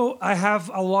difficult. I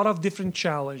have a lot of different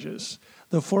challenges.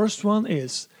 The first one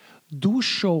is do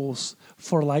shows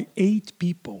for like 8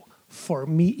 people. For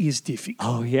me, is difficult.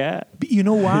 Oh, yeah. You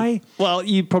know why? Well,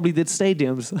 you probably did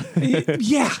stadiums.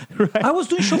 Yeah. Right. I was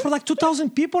doing show for like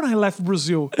 2,000 people when I left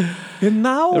Brazil. And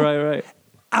now Right.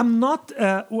 I'm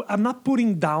not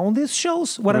putting down these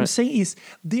shows. What I'm saying is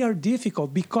they are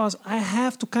difficult because I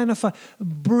have to kind of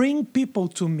bring people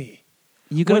to me.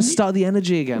 You got to start the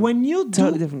energy again. When you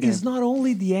totally do, different game. it's not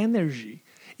only the energy.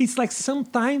 It's like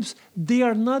sometimes they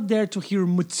are not there to hear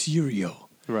material.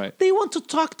 Right. They want to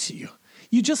talk to you.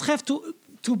 You just have to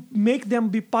make them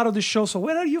be part of the show. So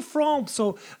where are you from?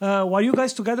 So were you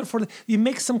guys together you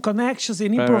make some connections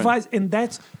and improvise. Right. And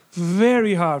that's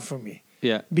very hard for me.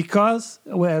 Yeah. Because,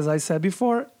 as I said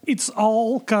before, it's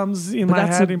all comes in my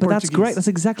head in Portuguese. That's great. That's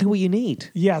exactly what you need.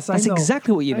 Yes, I know. That's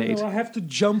exactly what you need. I have to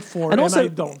jump for it, and also, I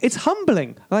don't. It's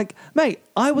humbling. Like, mate,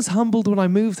 I was humbled when I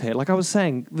moved here. Like I was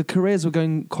saying, the careers were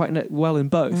going quite well in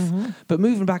both. But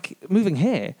moving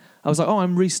here, I was like,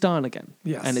 I'm restarting again.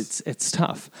 Yes. And it's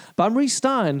tough. But I'm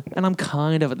restarting, and I'm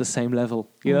kind of at the same level,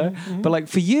 you know? But like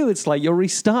for you, it's like you're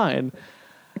restarting,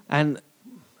 and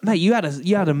Mate, you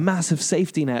had a massive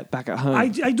safety net back at home. I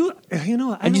do, you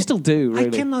know. And you still do,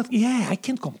 really. I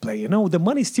can't complain. You know, the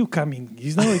money's still coming.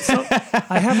 You know,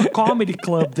 I have a comedy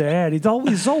club there.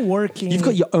 It's all working. You've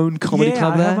got your own comedy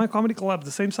club there? I have my comedy club,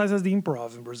 the same size as the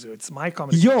Improv in Brazil. It's my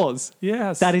comedy Yours? club.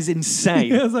 Yes. That is insane.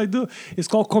 Yes, I do. It's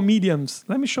called Comedians.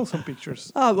 Let me show some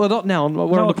pictures. Oh, well, not now.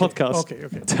 We're on the podcast. Okay.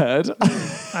 Turd.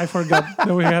 I forgot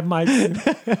that we have mics.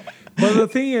 But the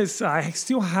thing is, I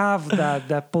still have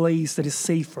that place that is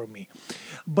safe for me.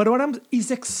 But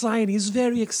it's exciting. It's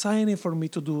very exciting for me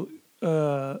to do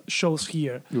shows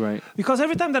here. Right. Because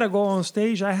every time that I go on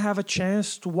stage, I have a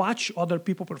chance to watch other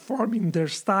people performing their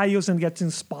styles and get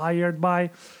inspired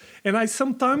by. And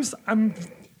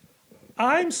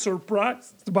I'm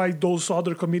surprised by those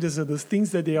other comedians and the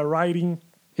things that they are writing.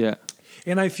 Yeah.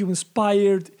 And I feel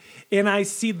inspired. And I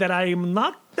see that I am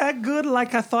not that good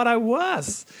like I thought I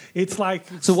was. It's like...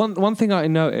 So one thing I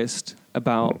noticed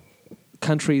about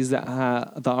countries that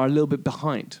are a little bit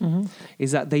behind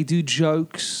is that they do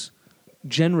jokes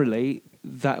generally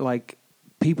that like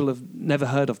people have never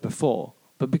heard of before.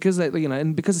 But because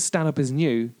because stand-up is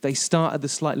new, they start at the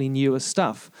slightly newer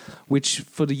stuff, which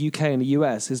for the UK and the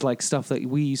US is like stuff that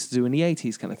we used to do in the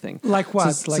 80s kind of thing. Like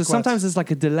what? So sometimes there's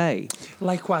like a delay.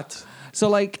 Like what? So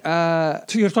like...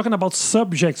 So you're talking about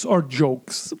subjects or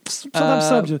jokes? Sometimes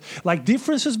subjects. Like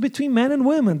differences between men and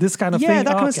women, this kind of thing? Yeah,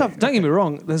 that kind of stuff. Don't get me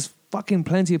wrong. There's fucking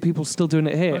plenty of people still doing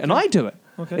it here. And I do it.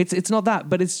 Okay. It's not that,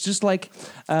 but it's just like,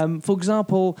 for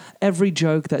example, every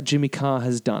joke that Jimmy Carr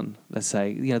has done, let's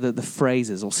say, the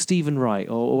phrases, or Stephen Wright,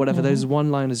 or whatever, those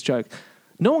one-liners joke,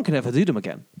 no one can ever do them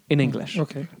again in English.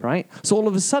 Okay. Right? So all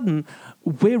of a sudden,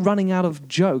 we're running out of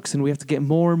jokes and we have to get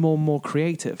more and more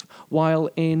creative. While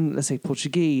in, let's say,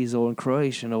 Portuguese or in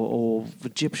Croatian or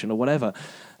Egyptian or whatever,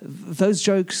 those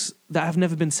jokes that have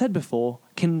never been said before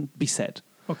can be said.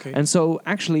 Okay. And so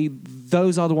actually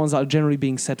those are the ones that are generally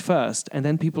being said first, and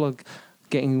then people are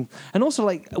getting... And also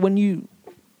like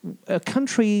a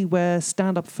country where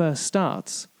stand-up first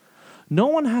starts, no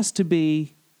one has to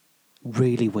be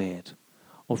really weird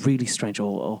or really strange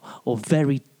or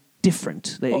very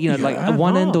different. Like at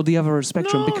one end or the other of the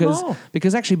spectrum,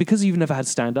 because you've never had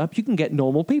stand-up, you can get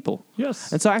normal people.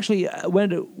 Yes. And so actually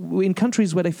in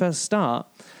countries where they first start,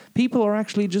 people are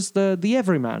actually just the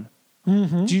everyman.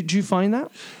 Mm-hmm. Do you find that?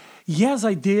 Yes,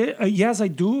 I did. Yes, I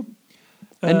do.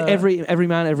 And every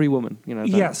man, every woman.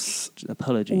 Yes.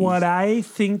 Apologies. What I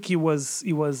think it was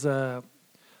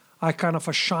I kind of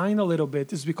shine a little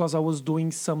bit is because I was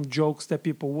doing some jokes that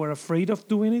people were afraid of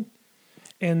doing it,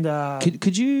 and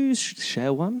could you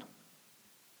share one?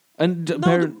 And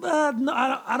no,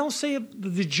 I don't say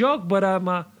the joke, but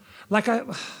I've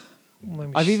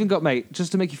even got, mate,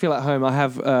 just to make you feel at home, I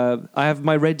have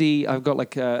my ready. I've got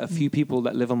like a few people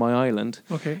that live on my island.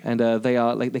 Okay. And they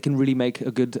are like, they can really make a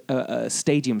good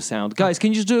stadium sound. Guys, can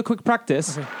you just do a quick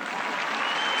practice? Okay.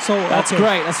 So that's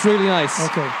great. That's really nice.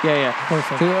 Okay. Yeah.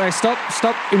 Perfect. So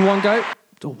stop in one go.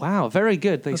 Oh, wow, very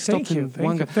good. They stopped in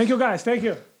one go. Thank you, guys. Thank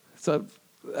you. So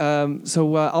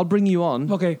I'll bring you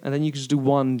on. Okay. And then you can just do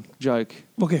one joke.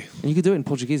 Okay. And you can do it in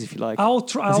Portuguese if you like. I'll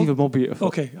try. It's even more beautiful.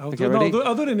 Okay. I'll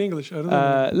do it in English.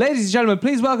 Ladies and gentlemen,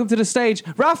 please welcome to the stage,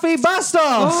 Rafi Bastos.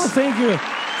 Oh, thank you.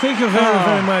 Thank you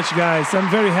very much, guys. I'm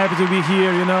very happy to be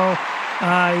here,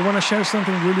 I want to share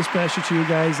something really special to you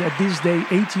guys. At this day,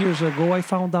 8 years ago, I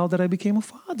found out that I became a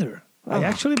father. I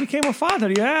actually became a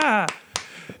father, yeah.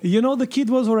 The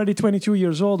kid was already 22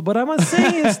 years old, but I must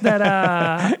say is that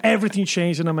everything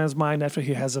changed in a man's mind after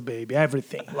he has a baby.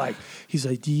 Everything. Like his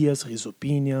ideas, his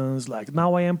opinions. Like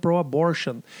now I am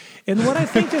pro-abortion. And what I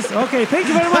think is... Okay, thank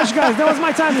you very much, guys. That was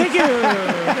my time. Thank you.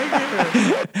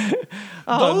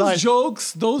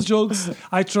 Those jokes,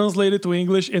 I translated to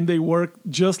English and they work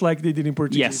just like they did in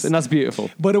Portuguese. Yes, and that's beautiful.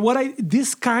 But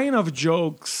this kind of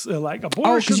jokes, like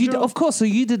abortion jokes... of course, so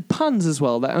you did puns as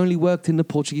well that only worked in the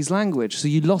Portuguese language. So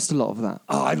you lost a lot of that.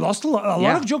 Oh, I lost a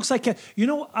lot of jokes I can...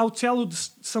 I'll tell you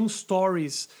some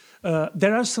stories.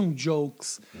 There are some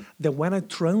jokes that when I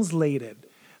translated,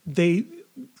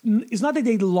 it's not that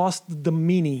they lost the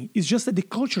meaning. It's just that the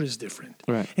culture is different.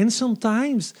 Right. And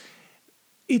sometimes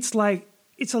it's like,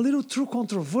 it's a little too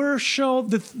controversial.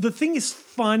 The thing is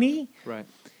funny. Right.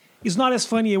 It's not as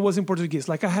funny as it was in Portuguese.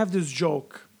 Like I have this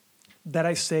joke that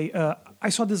I say, I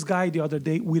saw this guy the other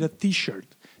day with a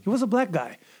T-shirt. He was a black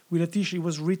guy with a T-shirt. It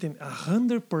was written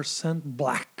 100%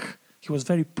 black. He was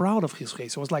very proud of his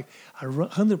race. He was like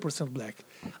 100% black.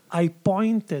 I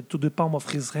pointed to the palm of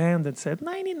his hand and said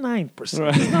 99%.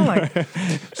 Right. It's not like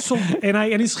so.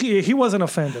 He wasn't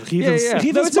offended. He even, yeah. he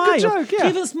even No, it's a good smiled. joke, yeah. He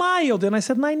even smiled, and I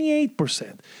said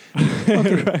 98%.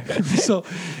 Okay. So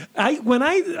when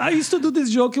I used to do this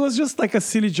joke, it was just like a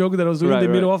silly joke that I was doing in the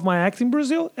middle of my act in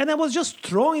Brazil, and I was just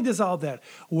throwing this out there.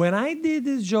 When I did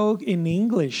this joke in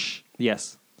English,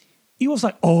 Yes. it was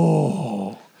like,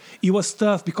 oh, it was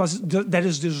tough because there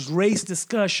is this race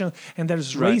discussion and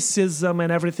there's Right. racism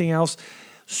and everything else.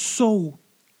 So,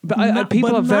 But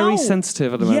people are very now-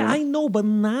 sensitive at the moment. Yeah, I know, but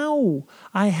now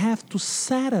I have to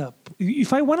set up.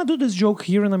 If I want to do this joke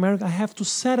here in America, I have to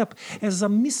set up as a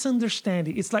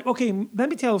misunderstanding. It's like, okay, let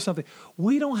me tell you something.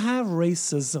 We don't have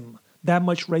racism, that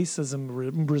much racism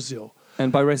in Brazil. And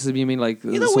by racism, you mean like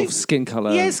the sort of skin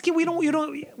color? Yeah, skin.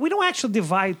 We don't actually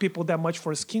divide people that much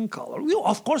for skin color.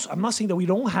 Of course, I'm not saying that we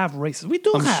don't have racism. We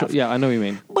do I'm have. sure, yeah, I know what you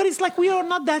mean. But it's like we are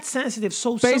not that sensitive.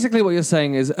 So Basically, what you're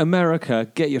saying is, America,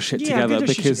 get your shit Yeah, together. get your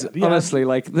shit Because together, yeah. honestly,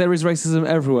 like, there is racism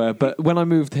everywhere. But when I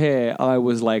moved here, I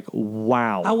was like,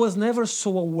 wow. I was never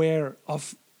so aware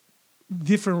of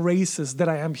different races that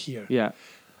I am here. Yeah.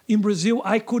 In Brazil,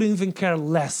 I couldn't even care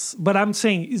less. But I'm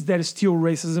saying is there still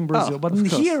racism in Brazil. Oh, but of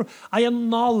course. here, I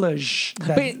acknowledge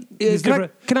that. But it's can I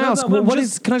different. ask? No, I'm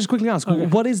Can I just quickly ask? Okay.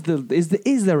 What is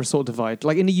is there a sort of divide?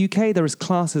 Like in the UK, there is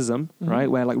classism,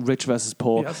 right, where like rich versus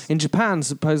poor. Yes. In Japan,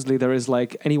 supposedly there is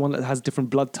like anyone that has different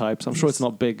blood types. I'm sure it's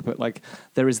not big, but like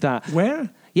there is that.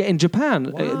 Where? Yeah, in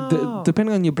Japan, Wow.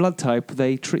 depending on your blood type,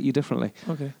 they treat you differently.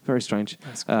 Okay. Very strange.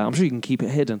 That's I'm sure you can keep it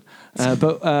hidden.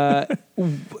 But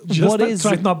Just what is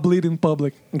try not bleed in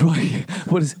public. right?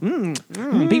 What is?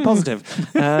 Be positive.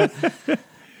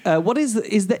 What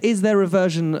is there a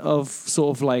version of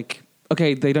sort of like?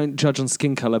 Okay, they don't judge on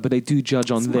skin color, but they do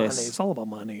judge on It's this. money. It's all about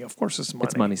money. Of course, it's money.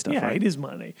 It's money stuff, Yeah, right? it is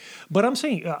money. But I'm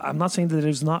saying I'm not saying that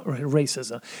there's not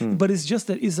racism, Hmm. but it's just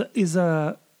that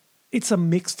it's a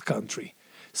mixed country.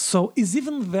 So it's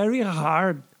even very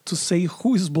hard to say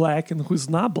who is black and who is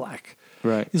not black.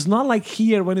 Right. It's not like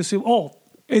here when you say, oh,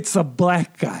 it's a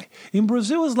black guy. In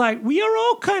Brazil, it's like we are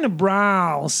all kind of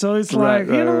brown. So it's Right,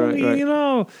 like right. you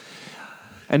know.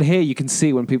 And here you can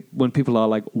see when people are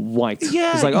like white.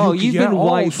 Yeah, It's like, oh, you've been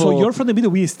white for. So you're from the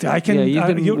Middle East. I can. yeah, you've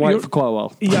been you're- white you're- for quite a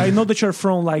while. Yeah, I know that you're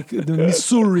from like the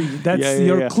Missouri. That's Yeah,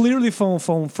 you're yeah. clearly from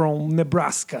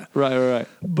Nebraska. Right.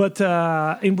 But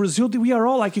in Brazil, we are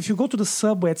all like, if you go to the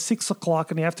subway at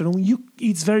 6:00 in the afternoon,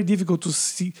 it's very difficult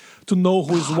to know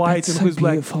who is white and so who is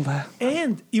black. beautiful there.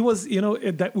 And it was,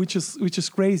 that which is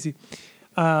crazy.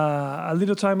 A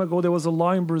little time ago, there was a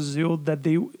law in Brazil that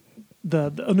the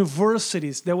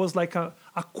universities, there was like a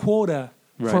quota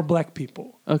for Right. black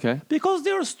people. Okay. Because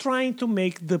they were trying to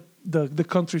make the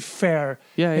country fair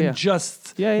Yeah, and yeah.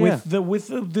 just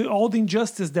with all the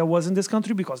injustice there was in this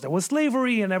country because there was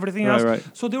slavery and everything Right, else. right.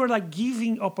 So they were like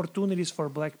giving opportunities for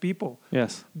black people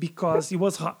Yes. because it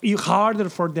was harder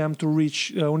for them to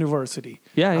reach university.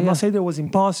 Yeah, I'm yeah. not saying that it was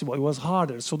impossible. It was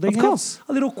harder. So they Of have course.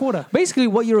 a little quota. Basically,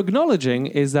 what you're acknowledging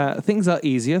is that things are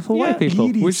easier for white Yeah, people,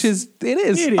 it is. which is it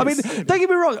is. It I mean, is. don't get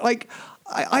me wrong. Like,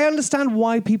 I understand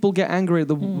why people get angry at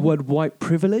the word white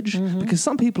privilege because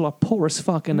some people are poor as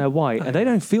fuck and they're white and they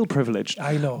don't feel privileged.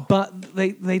 I know. But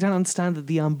they don't understand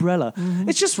the umbrella.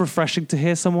 It's just refreshing to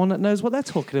hear someone that knows what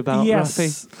they're talking about. Yes,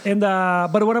 Rafi. and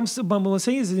but what I'm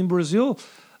saying is in Brazil,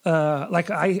 like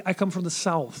I come from the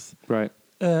south, Right.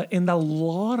 and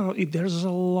there's a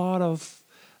lot of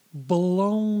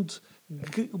blonde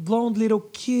little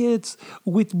kids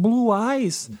with blue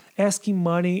eyes asking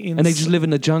money And they just live in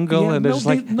the jungle Yeah, and they're no, just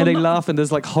like, they- no, and they no. laugh and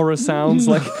there's like horror sounds.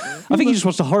 Like, I think you just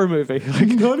watched a horror movie. Like,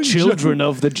 Not in Children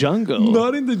of the Jungle.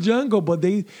 not in the jungle, but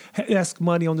they ask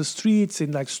money on the streets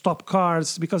and like stop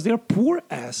cars because they're poor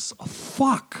as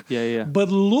fuck. Yeah. But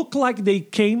look like they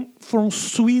came from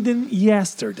Sweden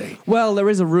yesterday. Well, there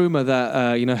is a rumor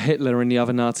that Hitler and the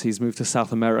other Nazis moved to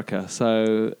South America.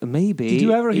 So maybe Did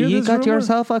you ever hear you this got rumor?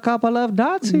 yourself a couple of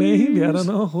Nazis. Maybe, I don't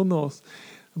know. Who knows?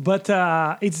 But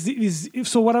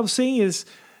so what I'm saying is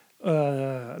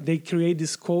they create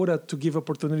this quota to give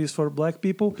opportunities for black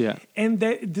people. Yeah. And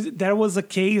there was a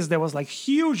case that was like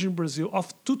huge in Brazil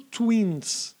of two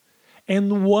twins.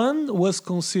 And one was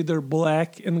considered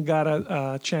black and got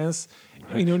a chance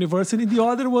in university. The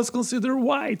other was considered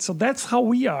white. So that's how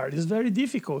we are. It's very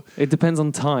difficult. It depends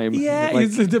on time. Yeah, Like,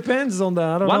 it depends on the,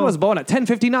 I don't one know. was born at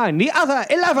 10:59, the other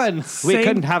 11. We Same-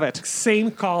 couldn't have it.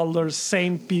 Same colors,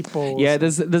 same people. Yeah,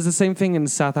 there's the same thing in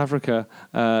South Africa.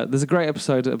 There's a great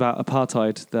episode about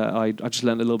apartheid that I just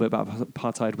learned a little bit about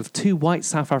apartheid with two white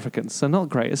South Africans, so not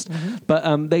greatest. But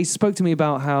they spoke to me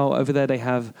about how over there they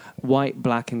have white,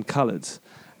 black, and coloured.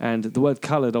 And the word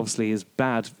coloured obviously is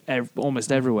bad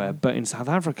almost everywhere. But in South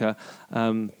Africa,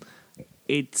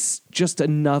 it's just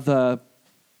another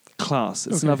class.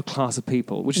 It's another class of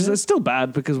people, which is still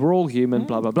bad because we're all human,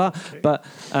 blah, blah, blah. Okay. But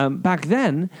back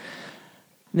then,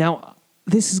 now,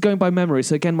 this is going by memory.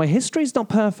 So again, my history is not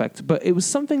perfect, but it was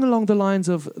something along the lines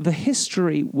of the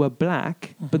history were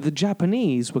black, but the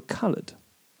Japanese were coloured.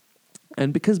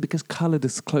 And because coloured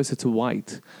is closer to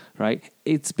white, right?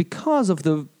 It's because of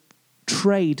the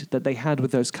trade that they had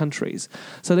with those countries.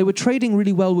 So they were trading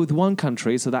really well with one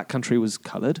country, so that country was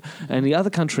coloured, and the other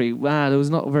country, there was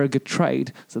not a very good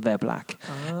trade, so they're black.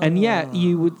 And yet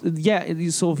you would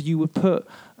put,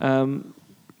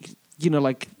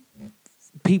 like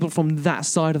people from that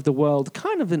side of the world,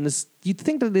 kind of in this. You'd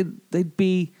think that they'd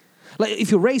be like, if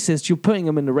you're racist, you're putting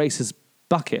them in the racist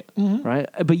bucket, right?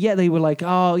 But yet they were like,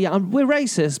 oh yeah, we're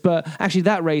racist, but actually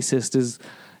that racist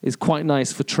is quite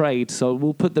nice for trade, so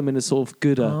we'll put them in a sort of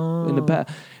gooder, in a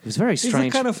better. It was very strange.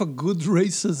 Is it kind of a good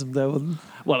racism, though?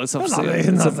 Well, it's obviously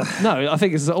no. I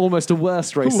think it's almost a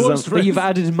worse racism. But you've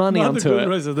added money onto it.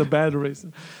 Racism, the bad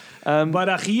racism.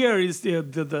 But here is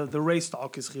the race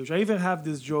talk is huge. I even have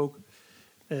this joke.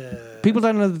 People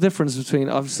don't know the difference between.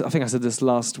 I think I said this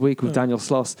last week with Daniel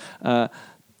Sloss.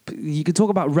 You can talk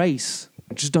about race,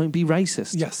 just don't be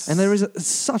racist. Yes, and there is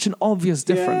such an obvious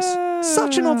difference. Yeah.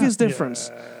 Such an obvious difference.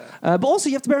 Yeah. But also,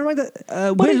 you have to bear in mind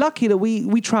that we're lucky that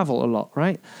we travel a lot,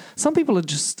 right? Some people are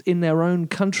just in their own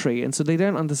country, and so they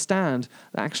don't understand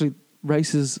that actually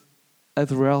races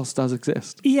everywhere else does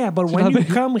exist. Yeah, but when you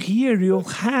come here, you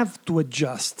have to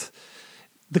adjust.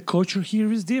 The culture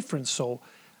here is different, so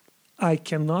I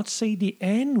cannot say the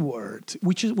N-word,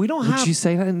 which is we don't have. Would you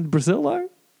say that in Brazil, though?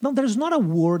 No, there's not a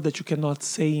word that you cannot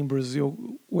say in Brazil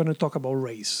when you talk about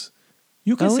race.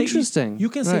 You can say interesting. You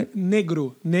can say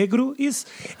negro. Negro is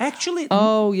actually.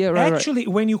 Oh yeah, right. Actually,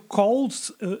 when you call,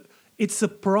 it's a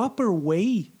proper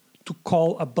way to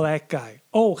call a black guy.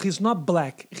 Oh, he's not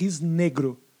black. He's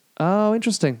negro. Oh,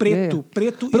 interesting. Preto. Yeah.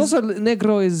 Preto. But also,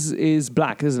 negro is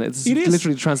black, isn't it? It's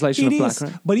literally the translation of black,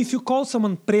 right? But if you call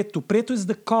someone preto, preto is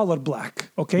the color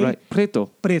black. Okay. Right. Preto.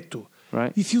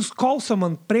 Right. If you call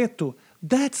someone preto,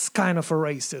 that's kind of a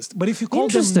racist. But if you call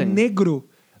them negro.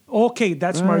 Okay,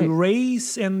 that's my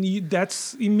race, and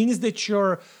it means that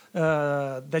you're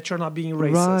not being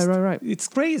racist. Right. It's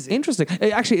crazy. Interesting.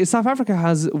 Actually, South Africa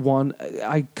has one.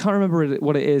 I can't remember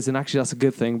what it is, and actually that's a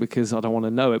good thing because I don't want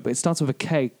to know it. But it starts with a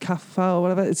K, Kafa or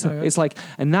whatever. It's like,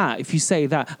 and that if you say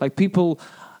that, like people.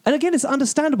 And again, it's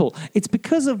understandable. It's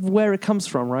because of where it comes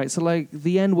from, right? So like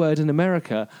the N-word in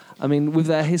America, I mean, with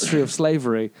their history of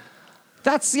slavery,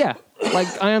 that's, like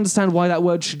I understand why that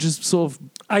word should just sort of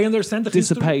I understand the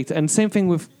dissipate. And same thing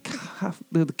with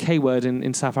the K word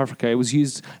in South Africa. It was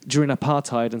used during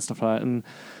apartheid and stuff like that.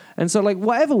 And so like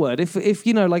whatever word, if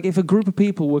like if a group of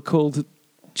people were called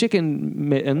chicken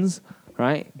mittens,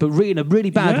 right, but in a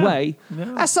really bad way,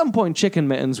 at some point chicken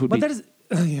mittens would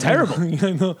be terrible.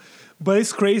 I know. But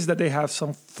it's crazy that they have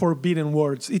some forbidden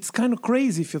words. It's kind of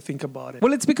crazy if you think about it.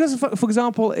 Well, it's because, for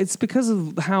example, it's because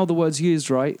of how the word's used,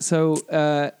 right? So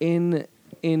in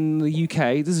the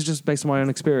UK, this is just based on my own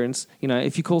experience.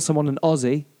 If you call someone an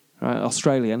Aussie, right,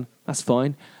 Australian, that's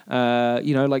fine.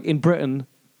 Like in Britain,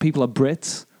 people are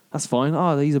Brits. That's fine.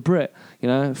 Oh, he's a Brit.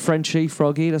 Frenchy,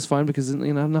 Froggy, that's fine because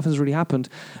nothing's really happened.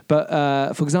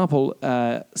 But for example,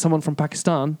 someone from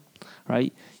Pakistan,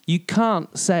 right? You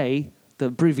can't say the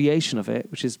abbreviation of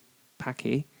it, which is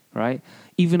Paki, right?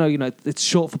 Even though it's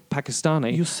short for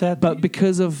Pakistani. You said, but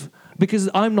because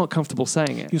I'm not comfortable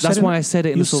saying it. That's why I said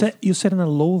it. You said in a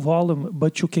low volume,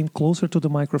 but you came closer to the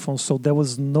microphone, so there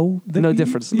was no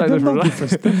difference. No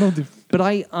difference. But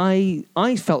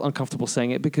I felt uncomfortable saying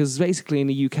it because basically in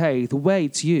the UK, the way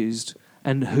it's used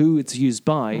and who it's used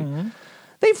by.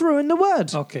 They've ruined the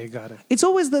word. Okay, got it. It's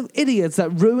always the idiots that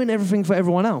ruin everything for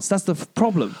everyone else. That's the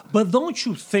problem. But don't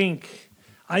you think,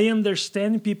 I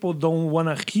understand people don't want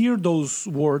to hear those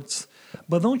words,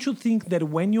 but don't you think that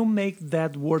when you make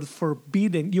that word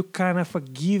forbidden, you kind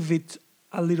of give it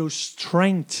a little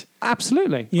strength?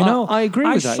 Absolutely. I agree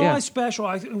with that. I saw a special,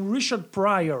 Richard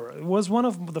Pryor. It was one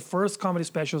of the first comedy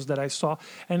specials that I saw,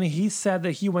 and he said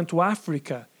that he went to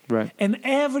Africa. Right. And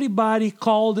everybody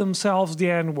called themselves the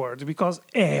N-word because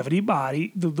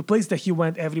everybody, the place that he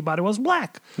went, everybody was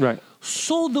black. Right.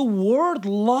 So the word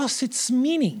lost its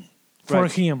meaning for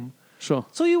him. Sure.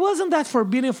 So it wasn't that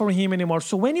forbidden for him anymore.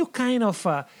 So when you kind of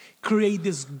create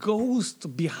this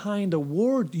ghost behind a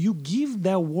word, you give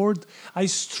that word a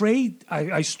strength,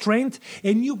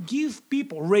 and you give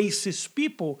people, racist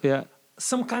people,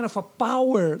 some kind of a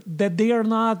power that they are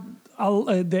not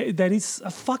that is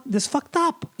that's fucked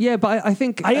up. Yeah, but I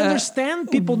think I understand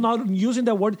people not using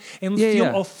that word and Yeah, feel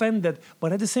yeah. offended,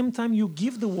 but at the same time, you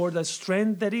give the word a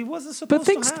strength that it wasn't But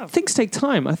supposed to have. things take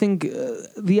time. I think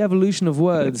the evolution of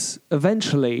words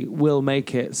eventually will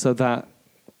make it so that,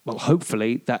 well,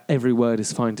 hopefully, that every word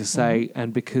is fine to say,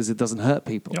 and because it doesn't hurt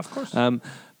people. Yeah, of course.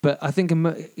 But I think in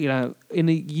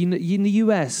the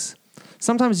US,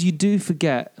 sometimes you do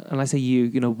forget, and I say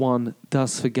one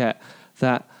does forget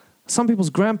that some people's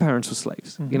grandparents were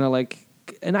slaves.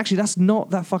 And actually, that's not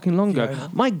that fucking long ago. Yeah, I know.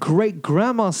 My great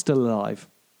grandma's still alive.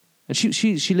 And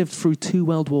she lived through 2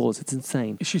 world wars. It's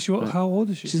insane. How old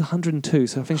is she? She's 102,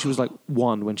 so I think she was like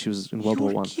 1 when she was in World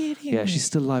War One. Kidding Yeah, me. she's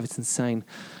still alive. It's insane,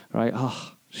 right?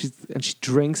 She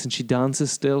drinks and she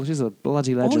dances still. She's a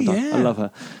bloody legend. yeah. I love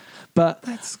her. But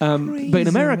That's but in crazy,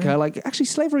 America, man. like actually,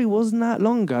 slavery wasn't that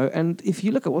long ago. And if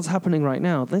you look at what's happening right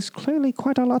now, there's clearly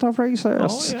quite a lot of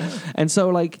racists. Oh, yeah. And so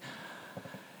like.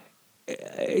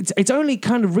 It's only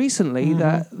kind of recently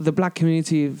that the black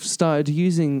community have started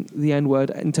using the N-word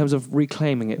in terms of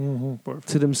reclaiming it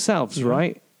to themselves, Yeah.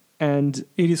 right? And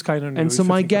It is kind of new. and so if you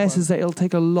my think guess about is that it'll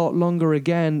take a lot longer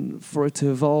again for it to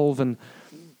evolve. And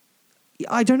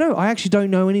I don't know. I actually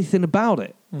don't know anything about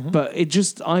it. But it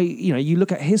just, you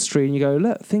look at history and you go,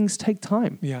 look, things take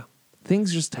time. it. Yeah.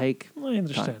 Things just take I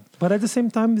understand. time. But at the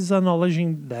same time, it's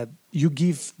acknowledging that you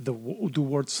give the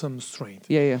word some strength.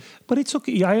 Yeah, yeah. But it's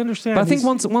okay. I understand. But I think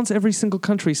It's- once every single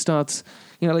country starts,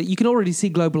 like you can already see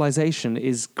globalization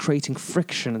is creating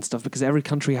friction and stuff because every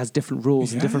country has different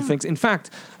rules and different Yeah. things. In fact,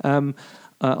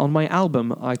 on my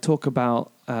album, I talk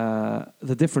about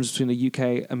the difference between the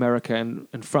UK, America,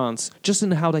 and France, just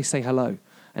in how they say hello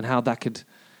and how that could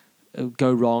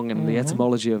go wrong and the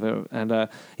etymology of it. And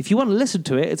if you want to listen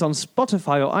to it, it's on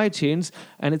Spotify or iTunes,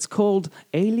 and it's called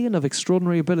Alien of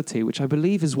Extraordinary Ability, which I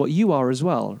believe is what you are as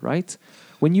well, right?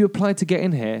 When you apply to get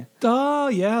in here, Oh,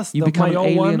 yes. You become my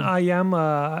an own one, alien. I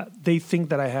am, they think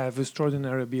that I have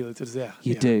extraordinary abilities. Yeah.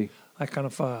 you yeah. do. I kind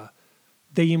of,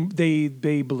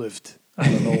 they believed. I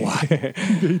don't know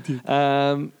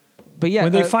why. But yeah,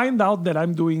 When they find out that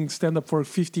I'm doing stand-up for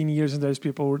 15 years and there's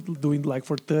people who are doing like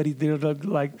for 30, they're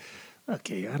like,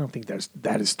 okay, I don't think that's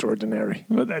that extraordinary,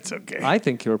 but that's okay. I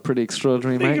think you're pretty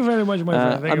extraordinary, Thank mate. you very much, my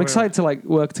friend. Thank you I'm very excited to like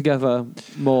work together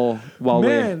more while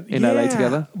we're in LA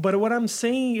together. But what I'm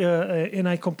saying, and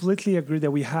I completely agree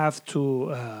that we have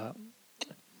to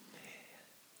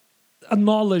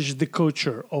acknowledge the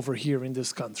culture over here in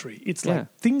this country. It's like Yeah.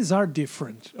 things are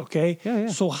different, okay? Yeah, yeah.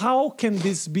 So how can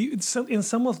this be? And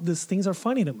some of these things are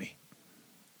funny to me.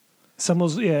 Some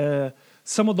of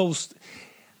those.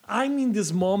 I'm in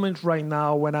this moment right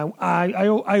now when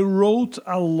I wrote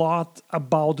a lot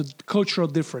about the cultural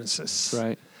differences.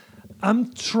 Right.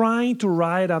 I'm trying to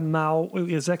write up now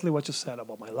exactly what you said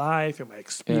about my life and my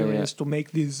experience to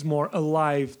make this more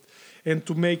alive and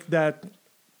to make that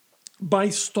by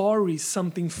story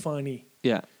something funny.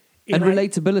 Yeah. And And I-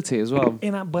 relatability as well.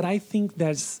 But I think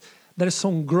there's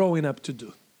some growing up to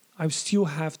do. I still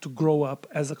have to grow up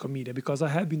as a comedian because I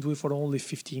have been doing it for only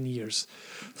 15 years,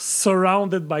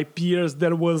 surrounded by peers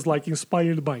that was like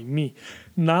inspired by me.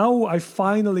 Now I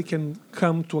finally can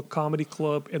come to a comedy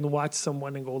club and watch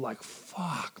someone and go like,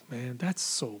 fuck, man, that's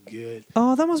so good.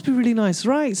 Oh, that must be really nice,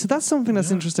 right? So that's something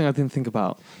that's interesting I didn't think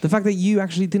about. The fact that you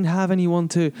actually didn't have anyone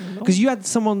to... Because you had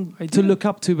someone I to did. look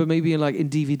up to, but maybe in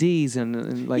DVDs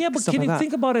and like Yeah, but stuff can like you that.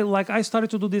 think about it? Like I started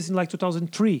to do this in like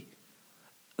 2003.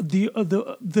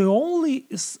 The only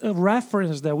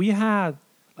reference that we had,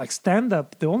 like stand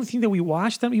up, the only thing that we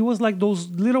watched them, it was like those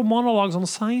little monologues on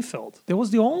Seinfeld. That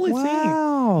was the only Wow.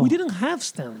 thing. We didn't have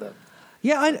stand up.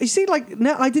 Yeah, you see, like,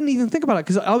 now I didn't even think about it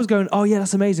because I was going, oh, yeah,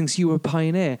 that's amazing. So you were a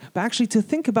pioneer. But actually, to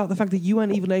think about the fact that you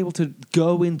weren't even able to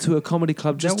go into a comedy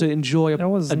club just That- to enjoy that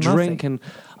was a drink and,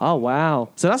 oh, wow.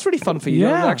 So that's really fun for you.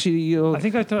 Yeah. Actually, I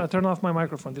think I turned off my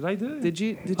microphone. Did I do it? did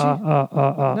you?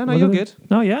 No, No, you're good.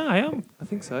 No, yeah, I am. I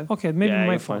think so. Okay, maybe Yeah,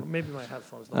 my you're phone. fine. Maybe my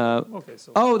headphones. Not okay,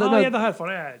 so. Oh, no. yeah, the headphone.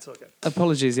 Yeah, it's okay.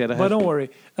 Apologies, yeah. But don't worry.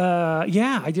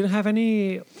 Yeah, I didn't have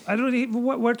any. I don't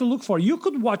know where to look for. You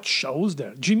could watch shows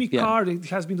there. Jimmy Yeah. Carr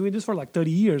has been doing this for like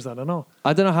 30 years. I don't know.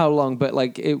 I don't know how long, but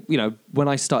like when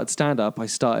I started stand up, I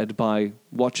started by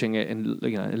watching it in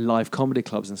live comedy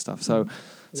clubs and stuff. So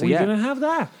We yeah, didn't have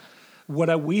that. What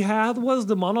we had was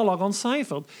the monologue on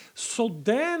Seinfeld. So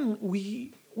then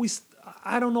we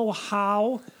I don't know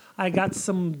how I got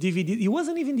some DVDs. It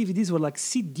wasn't even DVDs; it were like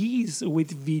CDs with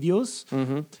videos,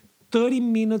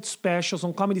 30-minute specials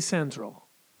on Comedy Central.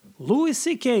 Louis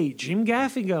C.K., Jim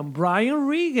Gaffigan, Brian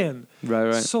Regan.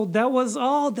 Right. So that was,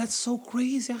 that's so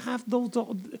crazy. I have those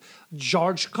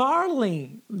George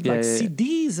Carlin, like Yeah.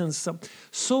 CDs and stuff.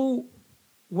 So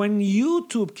when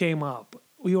YouTube came up,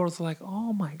 we were like,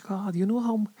 oh my God, you know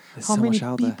how so many much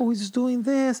out there. people is doing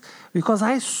this? Because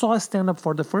I saw stand-up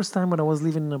for the first time when I was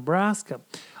living in Nebraska.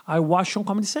 I watched on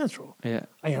Comedy Central. Yeah.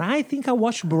 And I think I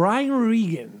watched Brian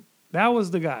Regan. That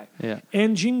was the guy. Yeah.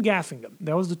 And Jim Gaffigan.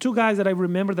 That was the two guys that I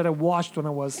remember that I watched when I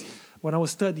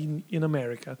was studying in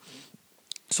America.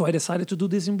 So I decided to do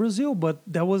this in Brazil, but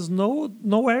there was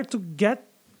nowhere to get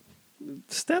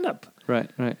stand-up. Right.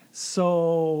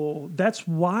 So that's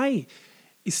why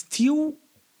it's still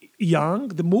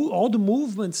young. All the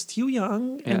movement's still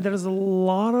young, Yeah. and there's a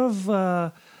lot of.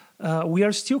 We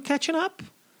are still catching up.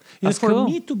 And That's for cool.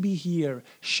 me to be here,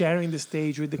 sharing the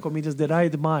stage with the comedians that I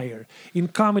admire, in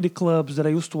comedy clubs that I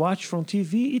used to watch from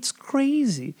TV, it's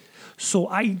crazy. So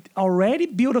I already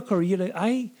built a career.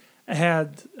 I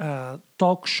had a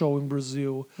talk show in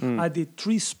Brazil. I did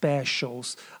 3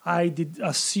 specials. I did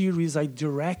a series. I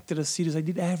directed a series. I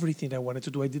did everything I wanted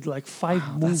to do. I did like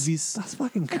 5 movies. That's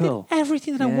fucking I cool. did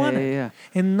everything that I Yeah, wanted. yeah.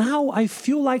 And now I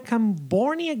feel like I'm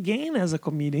born again as a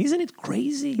comedian. Isn't it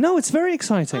crazy? No, it's very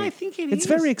exciting. I think it's is.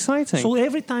 very exciting. So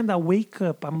every time I wake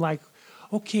up, I'm like,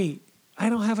 okay, I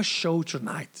don't have a show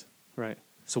tonight. Right.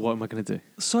 So what am I going to do?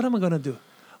 So what am I going to do?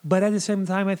 But at the same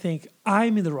time, I think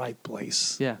I'm in the right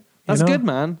place. Yeah. That's know? good,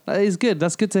 man. That is good.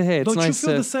 That's good to hear. It's Don't nice you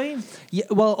feel to, the same? Yeah,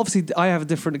 well, obviously, I have a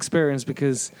different experience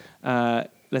because,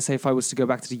 let's say, if I was to go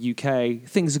back to the UK,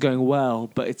 things are going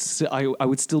well, but I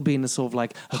would still be in a sort of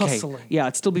like okay, Hustling. yeah,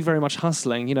 I'd still be very much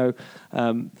hustling. You know,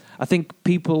 I think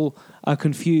people are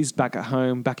confused back at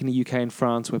home, back in the UK and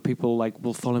France, where people like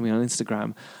will follow me on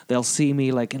Instagram. They'll see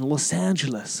me like in Los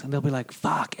Angeles, and they'll be like,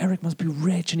 "Fuck, Eric must be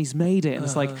rich, and he's made it." And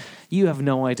it's like you have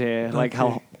no idea, like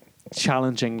how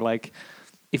challenging, like.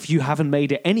 If you haven't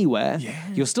made it anywhere,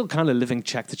 you're still kind of living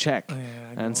check to check. I know.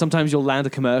 And sometimes you'll land a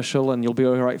commercial and you'll be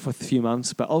all right for a few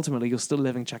months, but ultimately you're still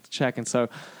living check to check. And so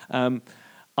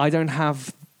I don't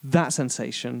have that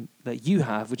sensation that you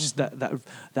have, which is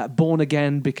that born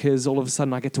again because all of a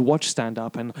sudden I get to watch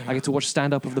stand-up and I get to watch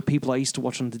stand-up of the people I used to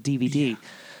watch on the DVD.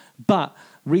 But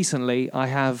recently I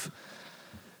have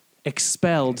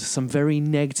expelled some very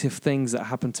negative things that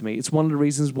happened to me. It's one of the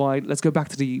reasons why, let's go back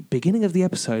to the beginning of the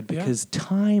episode, because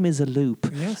time is a loop.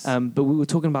 Yes. But we were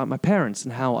talking about my parents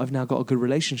and how I've now got a good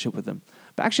relationship with them.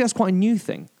 But actually that's quite a new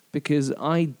thing because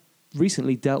I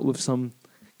recently dealt with some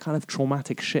kind of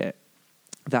traumatic shit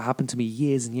that happened to me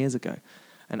years and years ago.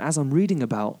 And as I'm reading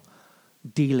about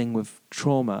dealing with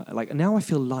trauma, like now I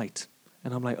feel light.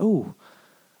 And I'm like, oh,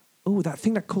 that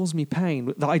thing that caused me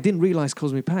pain, that I didn't realize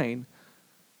caused me pain,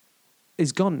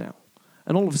 is gone now.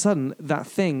 And all of a sudden, that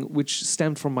thing which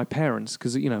stemmed from my parents,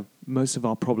 because, you know, most of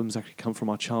our problems actually come from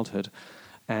our childhood.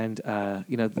 And,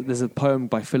 you know, there's a poem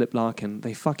by Philip Larkin,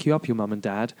 they fuck you up, your mum and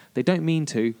dad. They don't mean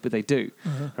to, but they do,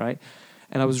 right?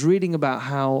 And I was reading about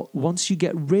how once you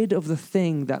get rid of the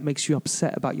thing that makes you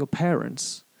upset about your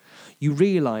parents, you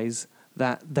realize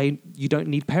that you don't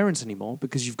need parents anymore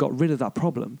because you've got rid of that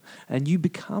problem. And you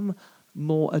become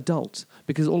more adult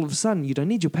because all of a sudden you don't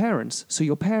need your parents, so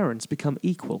your parents become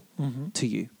equal to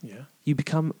you. Yeah. You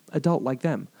become adult like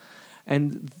them.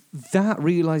 And that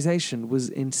realization was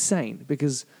insane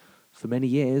because for many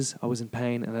years I was in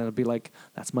pain and then I'd be like,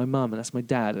 that's my mum and that's my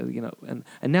dad, you know, and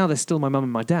now they're still my mum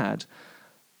and my dad.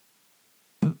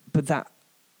 But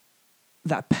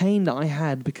that pain that I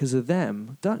had because of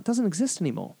them doesn't exist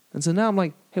anymore. And so now I'm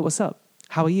like, hey, what's up?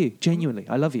 How are you? Genuinely,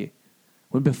 I love you.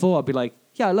 When before I'd be like,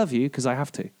 yeah, I love you because I have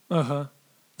to. Uh-huh.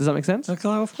 Does that make sense? Okay,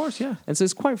 of course, yeah. And so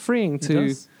it's quite freeing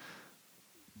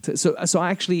so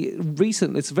I actually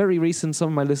it's very recent. Some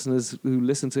of my listeners who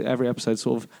listen to every episode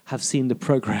sort of have seen the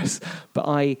progress. But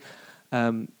I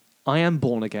am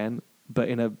born again, but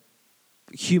in a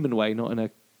human way, not in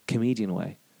a comedian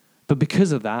way. But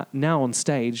because of that, now on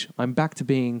stage, I'm back to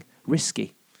being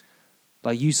risky.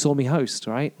 Like you saw me host,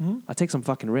 right? Mm-hmm. I take some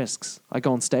fucking risks. I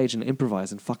go on stage and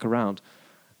improvise and fuck around.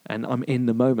 And I'm in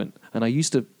the moment. And I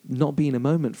used to not be in a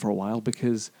moment for a while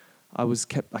because I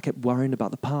kept worrying about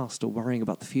the past or worrying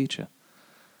about the future.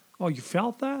 Oh, you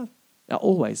felt that?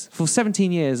 Always. For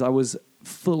 17 years, I was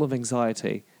full of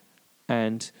anxiety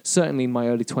and certainly in my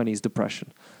early 20s,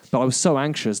 depression. But I was so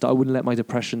anxious that I wouldn't let my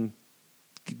depression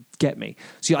get me.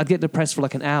 So I'd get depressed for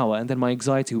like an hour and then my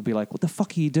anxiety would be like, what the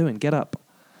fuck are you doing? Get up.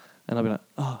 And I'd be like,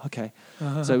 oh, okay.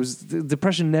 So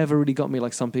depression never really got me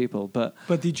like some people. But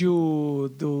did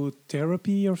you do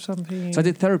therapy or something? So I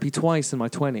did therapy twice in my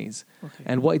 20s. Okay.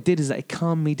 And what it did is that it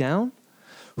calmed me down.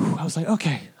 I was like,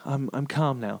 okay, I'm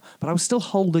calm now. But I was still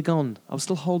holding on. I was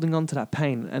still holding on to that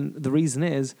pain. And the reason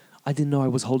is I didn't know I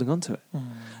was holding on to it.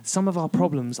 Some of our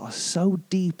problems are so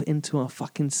deep into our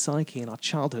fucking psyche and our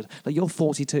childhood. Like, you're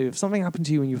 42. If something happened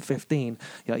to you when you were 15,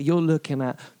 you're looking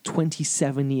at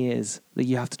 27 years that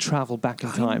you have to travel back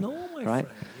in time. I know, my right?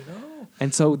 friend, you know.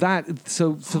 And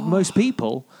so for most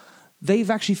people,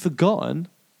 they've actually forgotten,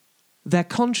 their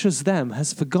conscious them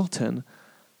has forgotten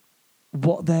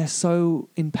what they're so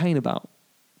in pain about.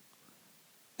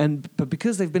 But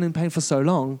because they've been in pain for so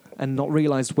long and not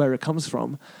realized where it comes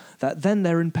from, that then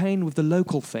they're in pain with the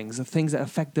local things, the things that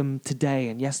affect them today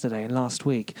and yesterday and last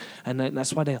week. And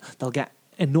that's why they'll get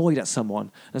annoyed at someone.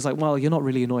 And it's like, well, you're not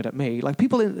really annoyed at me. Like,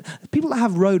 people that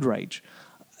have road rage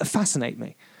fascinate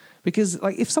me. Because,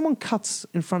 like, if someone cuts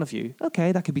in front of you,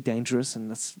 okay, that could be dangerous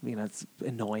and that's, it's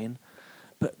annoying.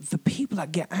 But the people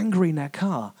that get angry in their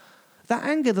car, that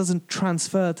anger doesn't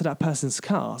transfer to that person's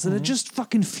car. So they're just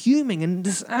fucking fuming in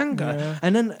this anger. Yeah.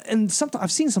 And sometimes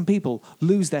I've seen some people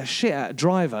lose their shit at a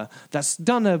driver that's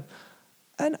done a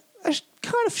kind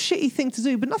of shitty thing to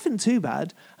do, but nothing too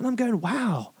bad. And I'm going,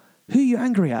 wow, who are you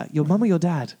angry at? Your mum or your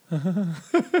dad?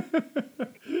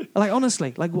 Like,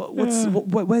 honestly, like,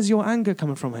 where's your anger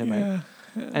coming from here, mate?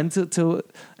 Yeah.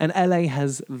 And LA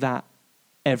has that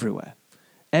everywhere.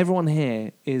 Everyone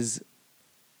here is...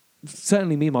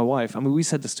 Certainly me and my wife, I mean, we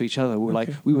said this to each other. We were like,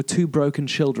 we were two broken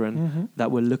children that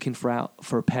were looking for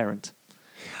a parent.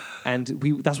 And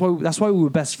that's why we were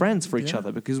best friends for each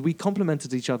other, because we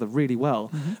complemented each other really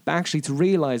well. But actually, to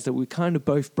realize that we're kind of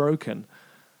both broken,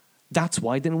 that's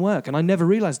why it didn't work. And I never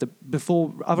realized it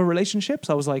before other relationships.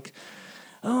 I was like,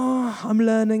 oh, I'm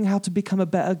learning how to become a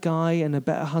better guy and a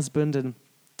better husband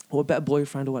or a better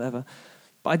boyfriend or whatever.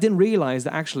 But I didn't realize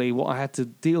that actually what I had to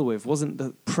deal with wasn't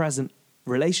the present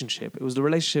relationship. It was the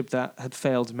relationship that had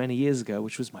failed many years ago,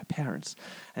 which was my parents.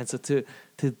 And so to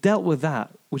dealt with that,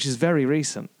 which is very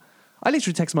recent, I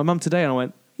literally texted my mum today and I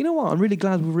went, you know what, I'm really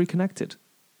glad we reconnected.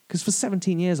 Because for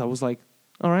 17 years I was like,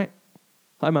 all right,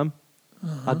 hi mum.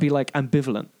 I'd be like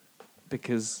ambivalent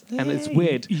because, and it's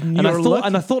weird. And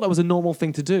I thought that was a normal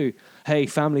thing to do. Hey,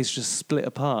 families just split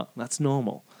apart. That's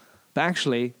normal. But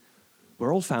actually,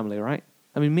 we're all family, right?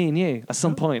 I mean, me and you, at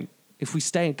some point, if we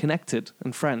stay connected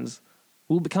and friends,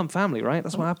 we'll become family, right?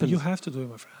 That's what happens. You have to do it,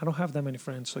 my friend. I don't have that many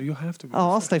friends, so you have to be.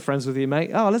 Oh, I'll stay friends with you,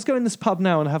 mate. Oh, let's go in this pub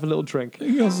now and have a little drink.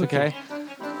 Yes, okay.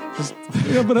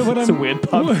 But it's a weird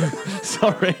pub.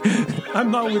 Sorry.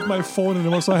 I'm not with my phone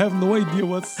anymore, so I have no idea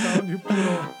what sound you put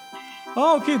on.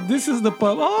 Oh, okay, this is the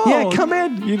pub. Oh, yeah, come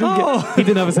in. He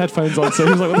didn't have his headphones on, so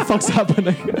he was like, what the fuck's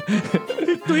happening?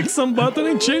 He clicked some button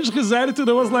and changed his attitude.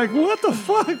 I was like, what the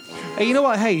fuck? Hey, you know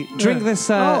what? Hey, drink this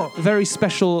very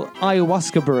special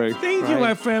ayahuasca brew. Thank you,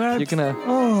 my friend. You're gonna...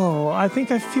 Oh, I think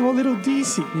I feel a little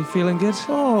dizzy. You feeling good?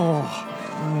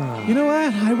 Oh. You know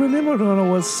what? I remember when I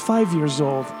was 5 years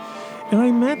old, and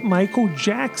I met Michael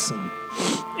Jackson,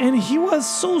 and he was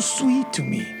so sweet to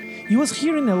me. He was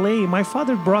here in LA. My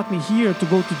father brought me here to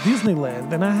go to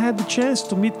Disneyland, and I had the chance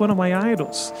to meet one of my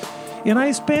idols. And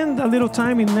I spent a little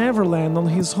time in Neverland on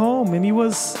his home, and he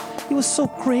was so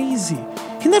crazy.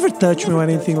 He never touched me or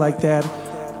anything like that.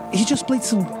 He just played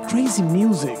some crazy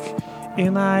music,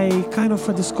 and I kind of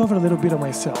discovered a little bit of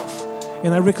myself.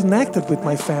 And I reconnected with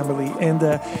my family, and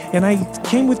I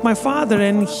came with my father,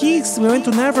 and we went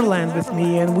to Neverland with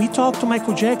me, and we talked to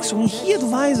Michael Jackson, and he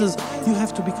advises you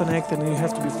have to be connected and you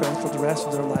have to be friends for the rest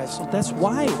of their lives. So that's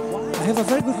why I have a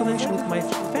very good connection with my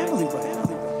family right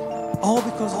now, all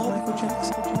because of Michael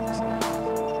Jackson.